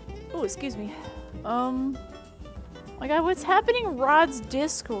 Oh, excuse me. My god, what's happening in Rod's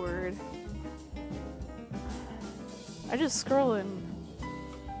Discord? I just scrolling.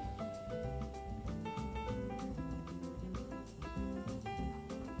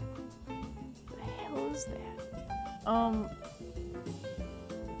 What the hell is that?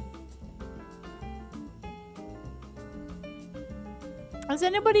 Is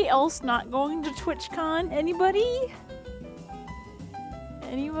anybody else not going to TwitchCon? Anybody?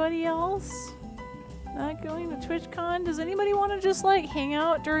 Anybody else not going to TwitchCon? Does anybody want to just like hang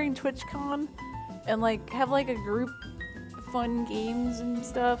out during TwitchCon and like have like a group fun games and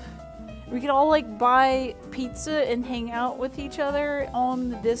stuff? We could all like buy pizza and hang out with each other on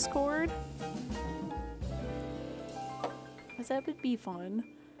the Discord. Cause that would be fun.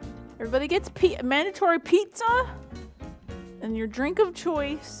 Everybody gets mandatory pizza and your drink of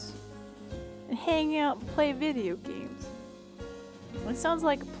choice. and hang out and play video games. That sounds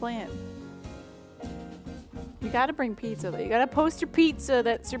like a plan. You gotta bring pizza though. You gotta post your pizza,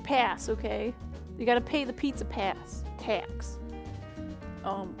 that's your pass, okay? You gotta pay the pizza pass tax.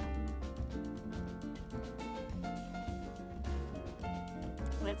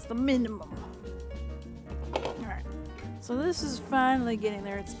 That's the minimum. Alright. So this is finally getting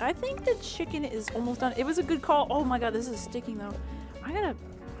there. I think the chicken is almost done. It was a good call. Oh my god, this is sticking though. I gotta...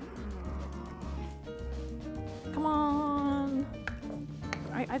 Come on.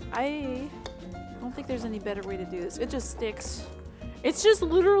 I don't think there's any better way to do this. It just sticks. It's just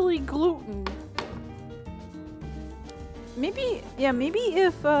literally gluten. Maybe, yeah, maybe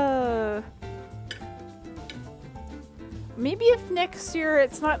if next year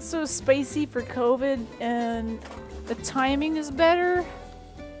it's not so spicy for COVID and the timing is better.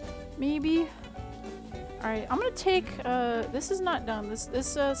 Maybe. Alright, I'm gonna take, this is not done.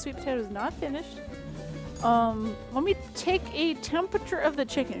 This sweet potato is not finished. Let me take a temperature of the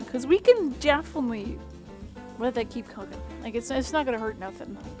chicken, because we can definitely let that keep cooking. Like, it's not gonna hurt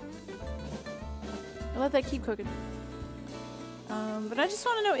nothing. I'll let that keep cooking. But I just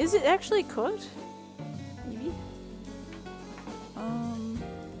want to know, is it actually cooked? Maybe?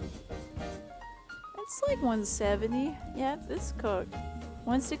 It's like 170. Yeah, it's cooked.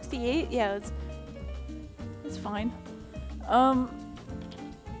 168? Yeah, it's fine.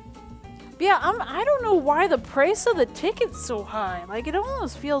 Yeah, I don't know why the price of the ticket's so high. Like, it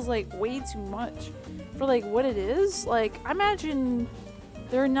almost feels like way too much for, like, what it is. Like, I imagine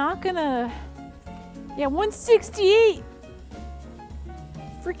they're not gonna... Yeah, 168!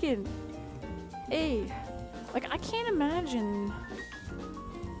 Freaking A. Like, I can't imagine...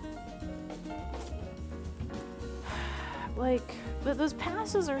 Like, those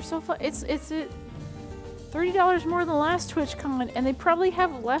passes are so fun. It's $30 more than the last TwitchCon, and they probably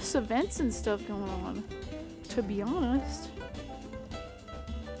have less events and stuff going on, to be honest.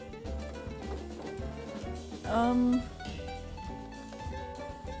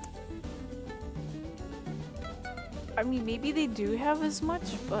 I mean, maybe they do have as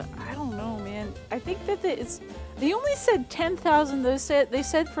much, but I don't know, man. I think that they only said 10,000. They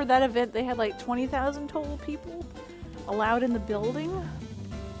said for that event they had like 20,000 total people allowed in the building.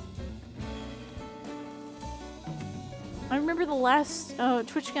 I remember the last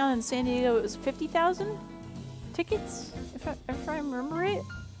TwitchCon in San Diego, it was 50,000 tickets, if I remember right.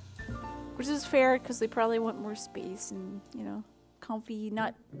 Which is fair, because they probably want more space and, you know, comfy,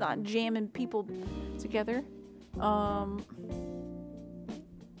 not jamming people together.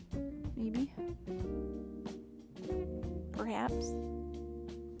 Maybe. Perhaps.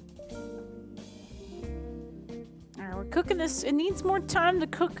 Alright, we're cooking this. It needs more time to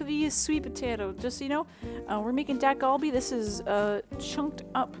cook the sweet potato. Just so you know, we're making Dak Galbi. This is chunked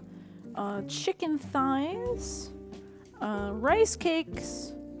up chicken thighs, rice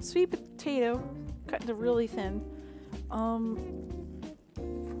cakes, sweet potato, cut to really thin.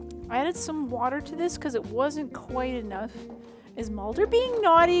 I added some water to this because it wasn't quite enough. Is Mulder being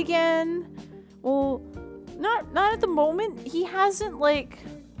naughty again? Well, not at the moment. He hasn't, like,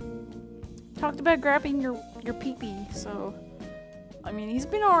 talked about grabbing your pee-pee, so... I mean, he's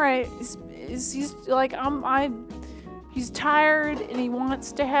been alright. He's like, he's tired and he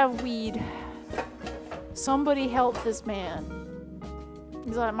wants to have weed. Somebody help this man.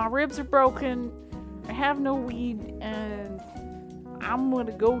 He's like, my ribs are broken, I have no weed, and I'm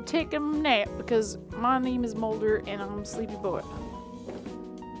gonna go take a nap because my name is Mulder and I'm a sleepy boy.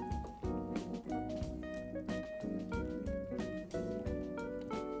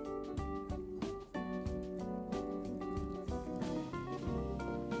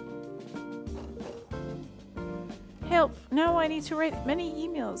 Help! Now I need to write many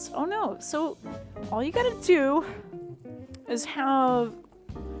emails. Oh no, so all you gotta do is have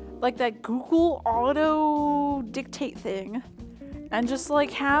like that Google auto dictate thing and just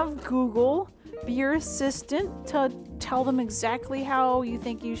like have Google be your assistant to tell them exactly how you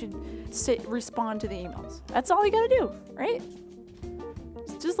think you should respond to the emails. That's all you gotta do, right?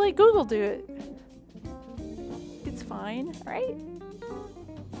 It's just like Google do it. It's fine, right?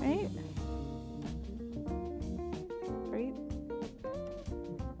 Right? Right?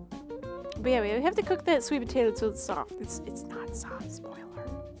 But yeah, we have to cook that sweet potato till it's soft. It's not soft, spoiler.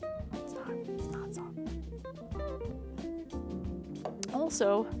 It's not soft.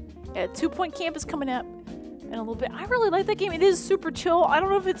 Also, yeah, 2 Point Camp is coming up in a little bit. I really like that game. It is super chill. I don't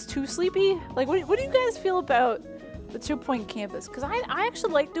know if it's too sleepy. Like, what do you guys feel about the 2 Point Campus? Because I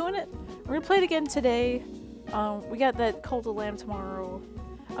actually like doing it. We're gonna play it again today. We got that Cult of Lamb tomorrow.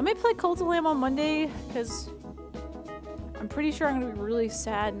 I may play Cult of Lamb on Monday because I'm pretty sure I'm gonna be really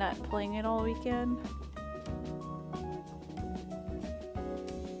sad not playing it all weekend.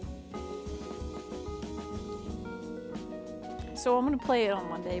 So I'm gonna play it on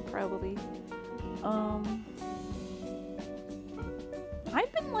Monday, probably.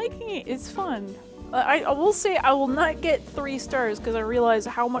 I've been liking it. It's fun. I will say I will not get 3 stars because I realize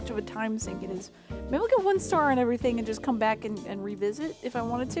how much of a time sink it is. Maybe I'll get 1 star on everything and just come back and revisit if I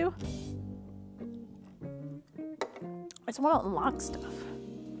wanted to. I just want to unlock stuff.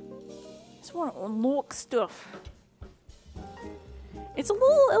 I just want to unlock stuff. It's a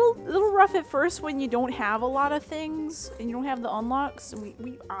little rough at first when you don't have a lot of things and you don't have the unlocks.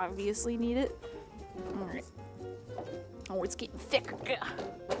 We obviously need it. Alright. Oh, it's getting thicker.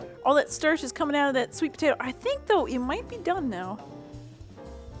 All that starch is coming out of that sweet potato. I think, though, it might be done now.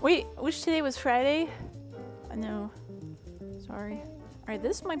 Wait, I wish today was Friday. I know. Sorry. Alright,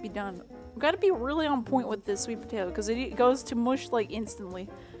 this might be done. I've got to be really on point with this sweet potato because it goes to mush, like, instantly.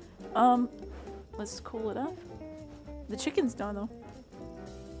 Let's cool it up. The chicken's done, though.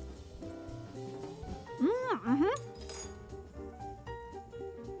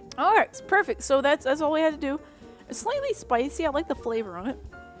 Alright, it's perfect. So that's all we had to do. It's slightly spicy. I like the flavor on it.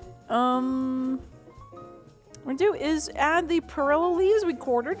 What we're gonna do is add the perilla leaves we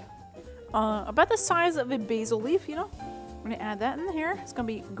quartered. About the size of a basil leaf, you know? We're gonna add that in here. It's gonna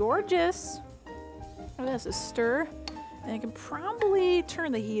be gorgeous. That's a stir. And I can probably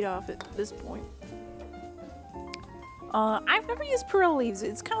turn the heat off at this point. I've never used perilla leaves.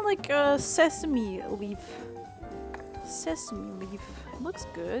 It's kind of like a sesame leaf. Sesame leaf. It looks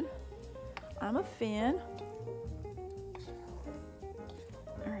good. I'm a fan.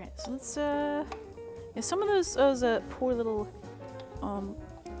 Alright, so let's, yeah, some of those poor little,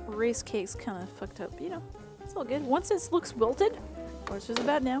 rice cakes kind of fucked up, you know. It's all good. Once it looks wilted, which is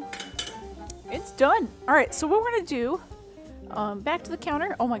about now, it's done. Alright, so what we're gonna do, back to the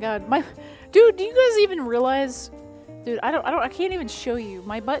counter. Oh my god, dude, do you guys even realize? Dude, I can't even show you.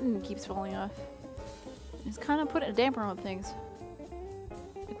 My button keeps falling off. It's kind of putting a damper on things.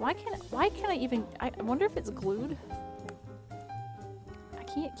 Like, why can't I even, I wonder if it's glued? I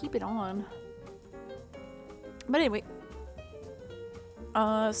can't keep it on. But anyway.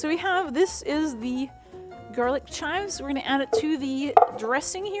 So we have, this is the garlic chives. We're gonna add it to the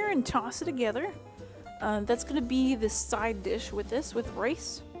dressing here and toss it together. That's gonna be the side dish with this, with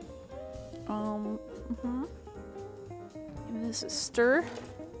rice. Give this a stir.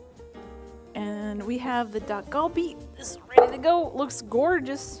 And we have the Dak Galbi. This is ready to go. Looks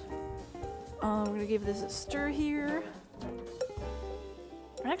gorgeous. We're gonna give this a stir here.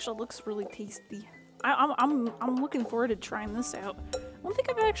 It actually looks really tasty. I'm looking forward to trying this out. I don't think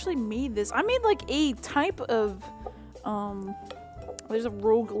I've actually made this. I made like a type of there's a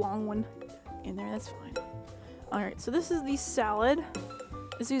rogue long one in there. That's fine. All right, so this is the salad.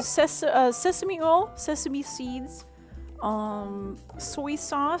 This is sesame oil, sesame seeds, soy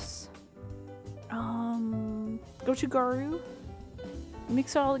sauce, gochugaru.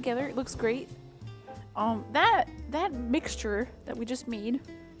 Mix it all together. It looks great. That mixture that we just made,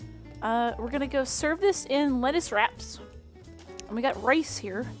 we're gonna go serve this in lettuce wraps. And we got rice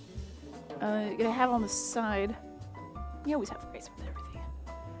here. Gonna have on the side. You always have rice with everything.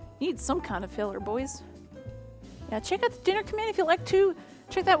 Need some kind of filler, boys. Yeah, check out the dinner command if you'd like to.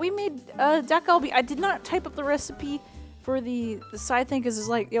 Check that. We made Dak Galbi. I did not type up the recipe for the side thing because it's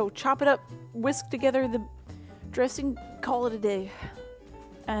like, yo, chop it up, whisk together the dressing, call it a day.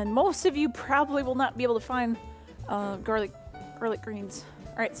 And most of you probably will not be able to find garlic greens.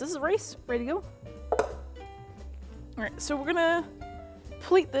 Alright, so this is rice, ready to go. Alright, so we're gonna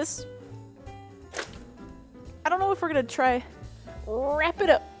plate this. I don't know if we're gonna try wrap it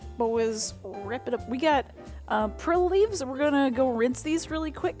up, boys. Wrap it up. We got perilla leaves. We're gonna go rinse these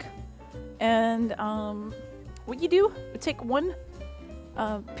really quick. And what you do, you take one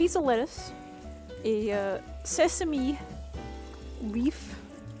piece of lettuce, a sesame leaf,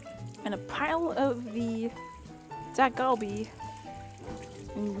 and a pile of the Dak Galbi,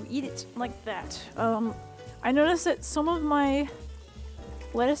 and you eat it like that. I noticed that some of my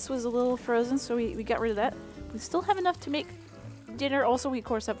lettuce was a little frozen, so we got rid of that. We still have enough to make dinner. Also, we of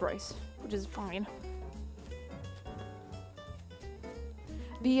course have rice, which is fine.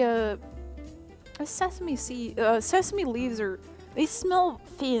 The sesame leaves they smell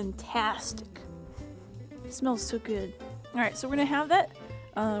fantastic. It smells so good. Alright, so we're gonna have that.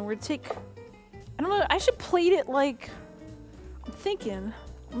 We're gonna take, I don't know, I should plate it like, I'm thinking,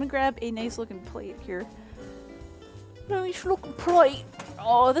 I'm gonna grab a nice looking plate here. Nice looking plate.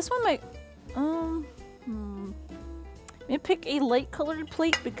 Oh, this one might, maybe pick a light colored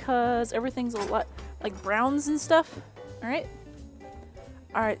plate because everything's a lot like browns and stuff. Alright.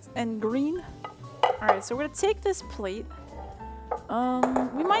 Alright, and green. Alright, so we're gonna take this plate.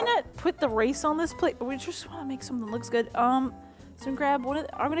 We might not put the rice on this plate, but we just want to make something that looks good. So grab one of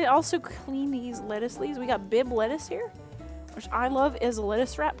the, I'm gonna also clean these lettuce leaves. We got Bib lettuce here, which I love as a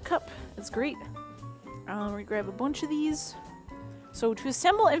lettuce wrap cup. It's great. We grab a bunch of these. So to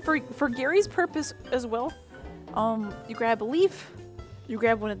assemble, and for Gary's purpose as well, you grab a leaf, you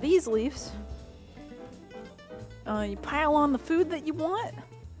grab one of these leaves, you pile on the food that you want,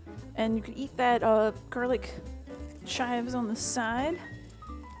 and you can eat that garlic chives on the side,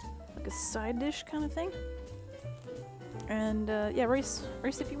 like a side dish kind of thing. And yeah, rice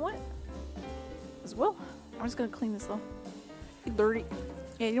if you want as well. I'm just gonna clean this though. It's dirty.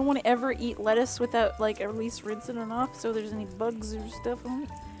 Yeah, you don't want to ever eat lettuce without like at least rinsing it off, so there's any bugs or stuff on it.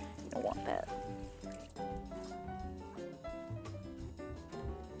 You don't want that.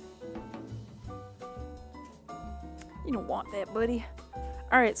 You don't want that, buddy.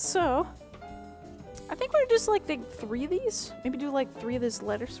 Alright, so I think we're just like take 3 of these. Maybe do like 3 of this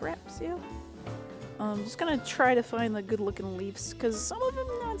lettuce wraps, yeah. Just gonna try to find the good looking leaves, because some of them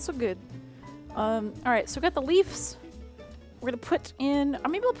not so good. Alright, so we got the leaves. We're gonna put in,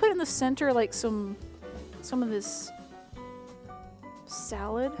 maybe I'll put in the center like some of this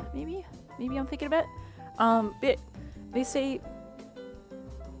salad, maybe I'm thinking about. They say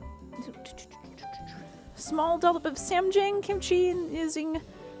small dollop of samjang kimchi and using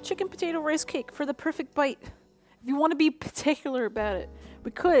chicken potato rice cake for the perfect bite. If you want to be particular about it,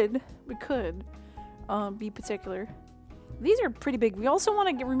 we could be particular. These are pretty big. We also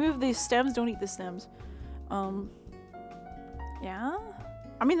want to remove these stems. Don't eat the stems. Yeah.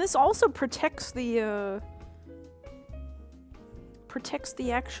 I mean, this also protects the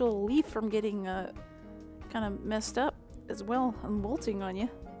actual leaf from getting kind of messed up as well and wilting on you.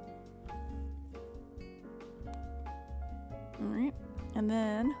 All right, and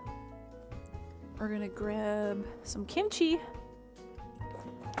then we're gonna grab some kimchi.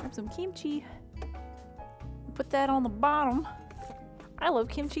 Grab some kimchi. Put that on the bottom. I love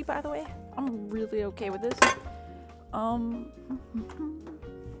kimchi, by the way. I'm really okay with this.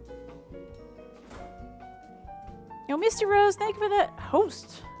 Yo, Misty Rose, thank you for that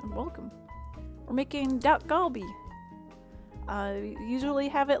host and welcome. We're making Dak Galbi. Usually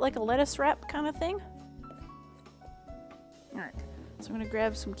have it like a lettuce wrap kind of thing. Alright, so I'm gonna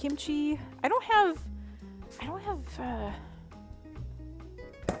grab some kimchi. I don't have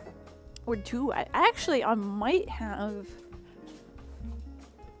or two. I might have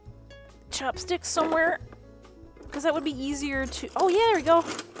chopsticks somewhere, because that would be easier to, oh yeah, there we go.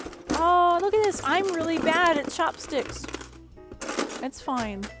 Oh, look at this. I'm really bad at chopsticks. That's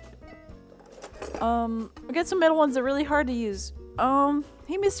fine. We got some metal ones that are really hard to use.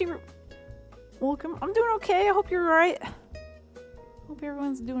 Hey Misty, welcome. I'm doing okay. I hope you're alright. Hope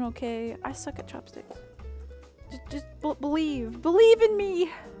everyone's doing okay. I suck at chopsticks. Just believe in me.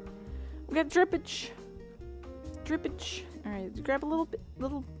 We got drippage. All right, grab a little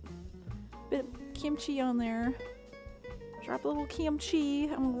bit of kimchi on there. Drop a little kimchi.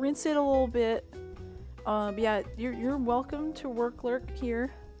 I'm gonna rinse it a little bit. But yeah, you're welcome to work lurk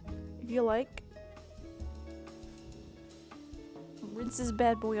here if you like. Rinse this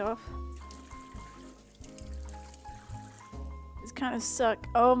bad boy off. These kind of suck.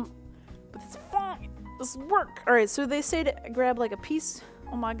 But it's fine. This will work. All right, so they say to grab like a piece.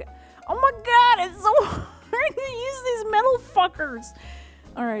 Oh my god. Oh my god, it's so hard to use these metal fuckers.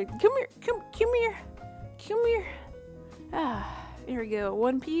 All right, come here. Ah, here we go.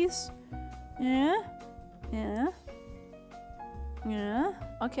 One piece. Yeah.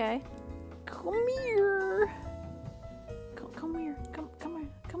 Okay. Come here. Come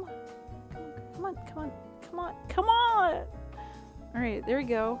on. All right, there we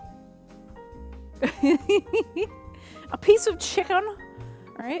go. A piece of chicken.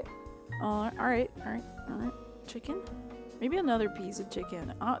 All right. All right. Chicken. Maybe another piece of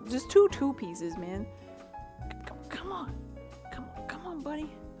chicken. Just two pieces, man. Come on, buddy.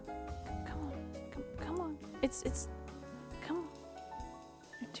 Come on. It's. Come on.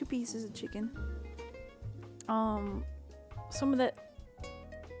 2 pieces of chicken. Some of that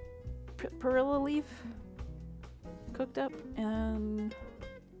perilla leaf cooked up, and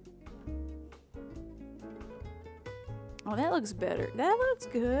oh, that looks better. That looks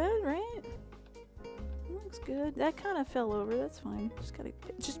good, right? That looks good. That kind of fell over. That's fine.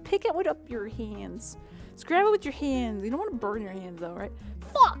 Just pick it with up your hands. Just grab it with your hands. You don't want to burn your hands though, right?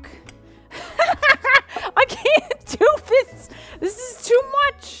 Fuck! I can't do this! This is too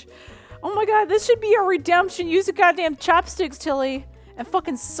much! Oh my god, this should be a redemption. Use the goddamn chopsticks, Tilly, and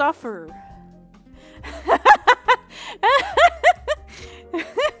fucking suffer.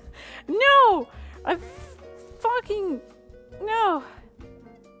 fucking... No!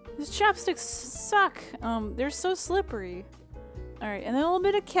 These chopsticks suck. They're so slippery. Alright, and then a little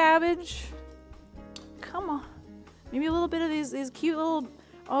bit of cabbage. Come on. Maybe a little bit of these cute little...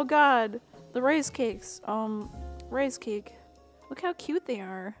 Oh god. The rice cakes. Rice cake. Look how cute they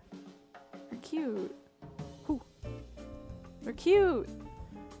are. They're cute. Ooh. They're cute.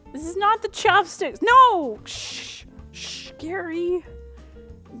 This is not the chopsticks. No! Shh! Shh, Gary.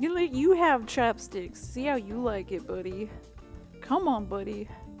 You have chopsticks. See how you like it, buddy. Come on, buddy.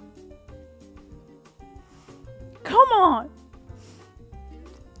 Come on!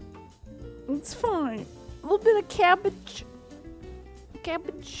 It's fine. A little bit of cabbage.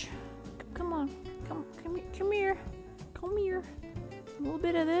 Cabbage. Come on. Come here. Come here. A little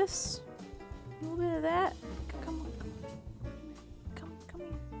bit of this. A little bit of that. Come on. Come here. Come here.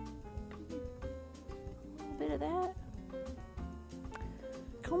 A little bit of that.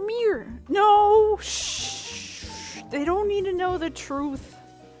 Come here. No! Shh. They don't need to know the truth.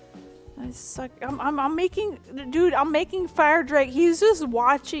 I suck. I'm making, dude, I'm making Fire Drake. He's just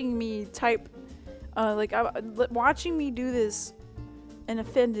watching me type, watching me do this and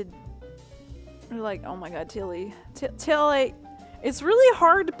offended. They're like, oh my god, Tilly. Tilly, it's really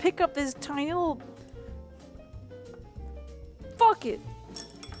hard to pick up this tiny little... Fuck it.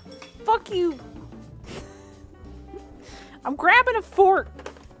 Fuck you. I'm grabbing a fork.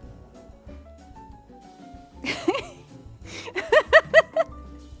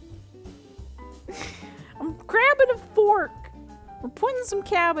 I'm grabbing a fork. We're putting some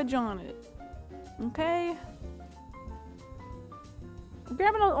cabbage on it. Okay? I'm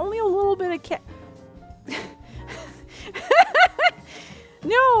grabbing only a little bit of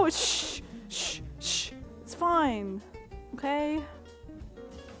No! Shh! Shh! Shh! It's fine. Okay?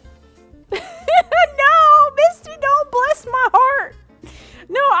 No! Misty, don't bless my heart!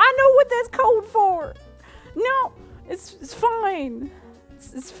 No, I know what that's code for! No! It's fine.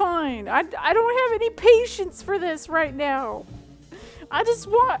 It's fine. I don't have any patience for this right now. I just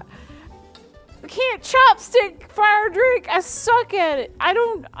want... I can't chopstick Fire Drake. I suck at it.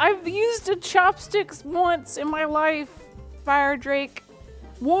 I've used a chopsticks once in my life, Fire Drake.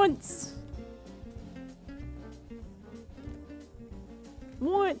 Once.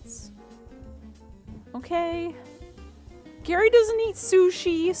 Once. Okay? Gary doesn't eat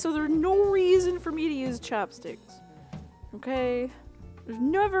sushi, so there's no reason for me to use chopsticks. Okay? There's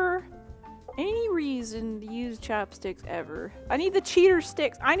never any reason to use chopsticks ever. I need the cheater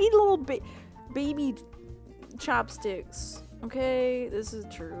sticks. I need little baby chopsticks. Okay? This is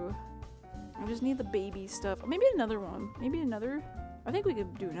true. I just need the baby stuff. Maybe another one. Maybe another. I think we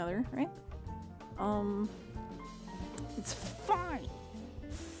could do another, right? It's fine.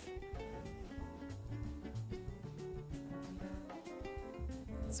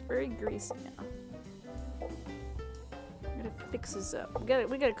 It's very greasy now. We gotta fix this up. We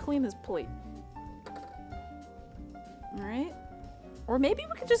gotta clean this plate. Alright. Or maybe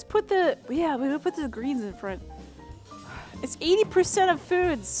we could just put the... Yeah, we would put the greens in front. It's 80% of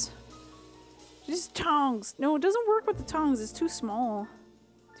foods. Just tongs. No, it doesn't work with the tongs. It's too small.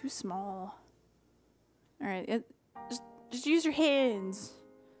 Too small. Alright, just use your hands.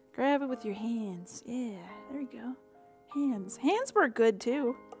 Grab it with your hands. Yeah, there you go. Hands. Hands work good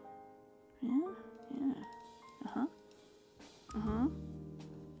too. Yeah, yeah. Uh-huh. Uh-huh.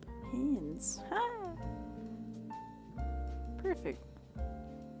 Hands. Ah. Perfect.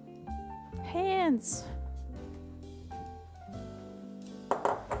 Hands.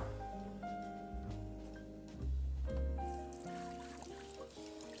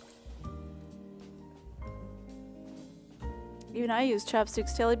 Even I use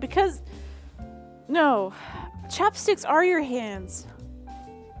chopsticks, Tilly, because... No. Chopsticks are your hands.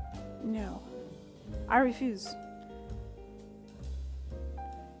 No. I refuse.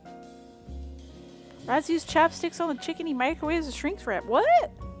 Raz used chopsticks on the chicken he microwaves as shrink wrap.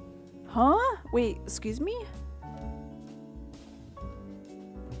 What? Huh? Wait, excuse me?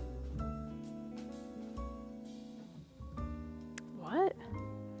 What?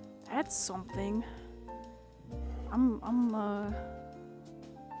 That's something.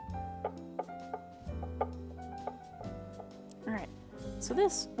 Alright. So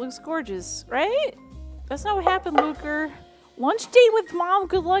this looks gorgeous, right? That's not what happened, Luker. Lunch date with mom.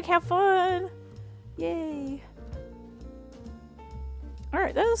 Good luck. Have fun. Yay.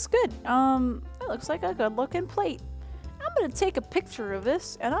 Alright, that looks good. That looks like a good looking plate. I'm gonna take a picture of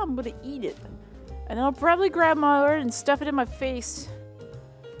this and I'm gonna eat it. And I'll probably grab my order and stuff it in my face.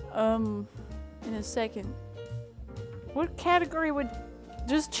 In a second. What category would...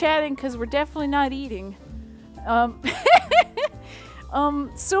 Just chatting, because we're definitely not eating.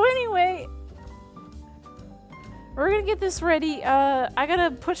 So anyway... we're gonna get this ready. I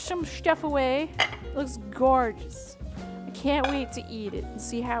gotta push some stuff away. It looks gorgeous. I can't wait to eat it and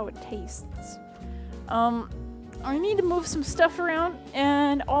see how it tastes. I need to move some stuff around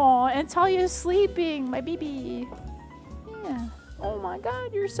and Talia's sleeping, my baby. Yeah. Oh my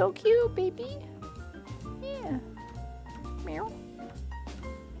god, you're so cute, baby. Yeah. Meow.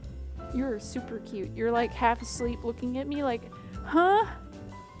 You're super cute. You're like half asleep looking at me like, huh?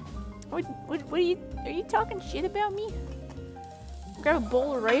 What are you talking shit about me? Grab a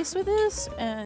bowl of rice with this and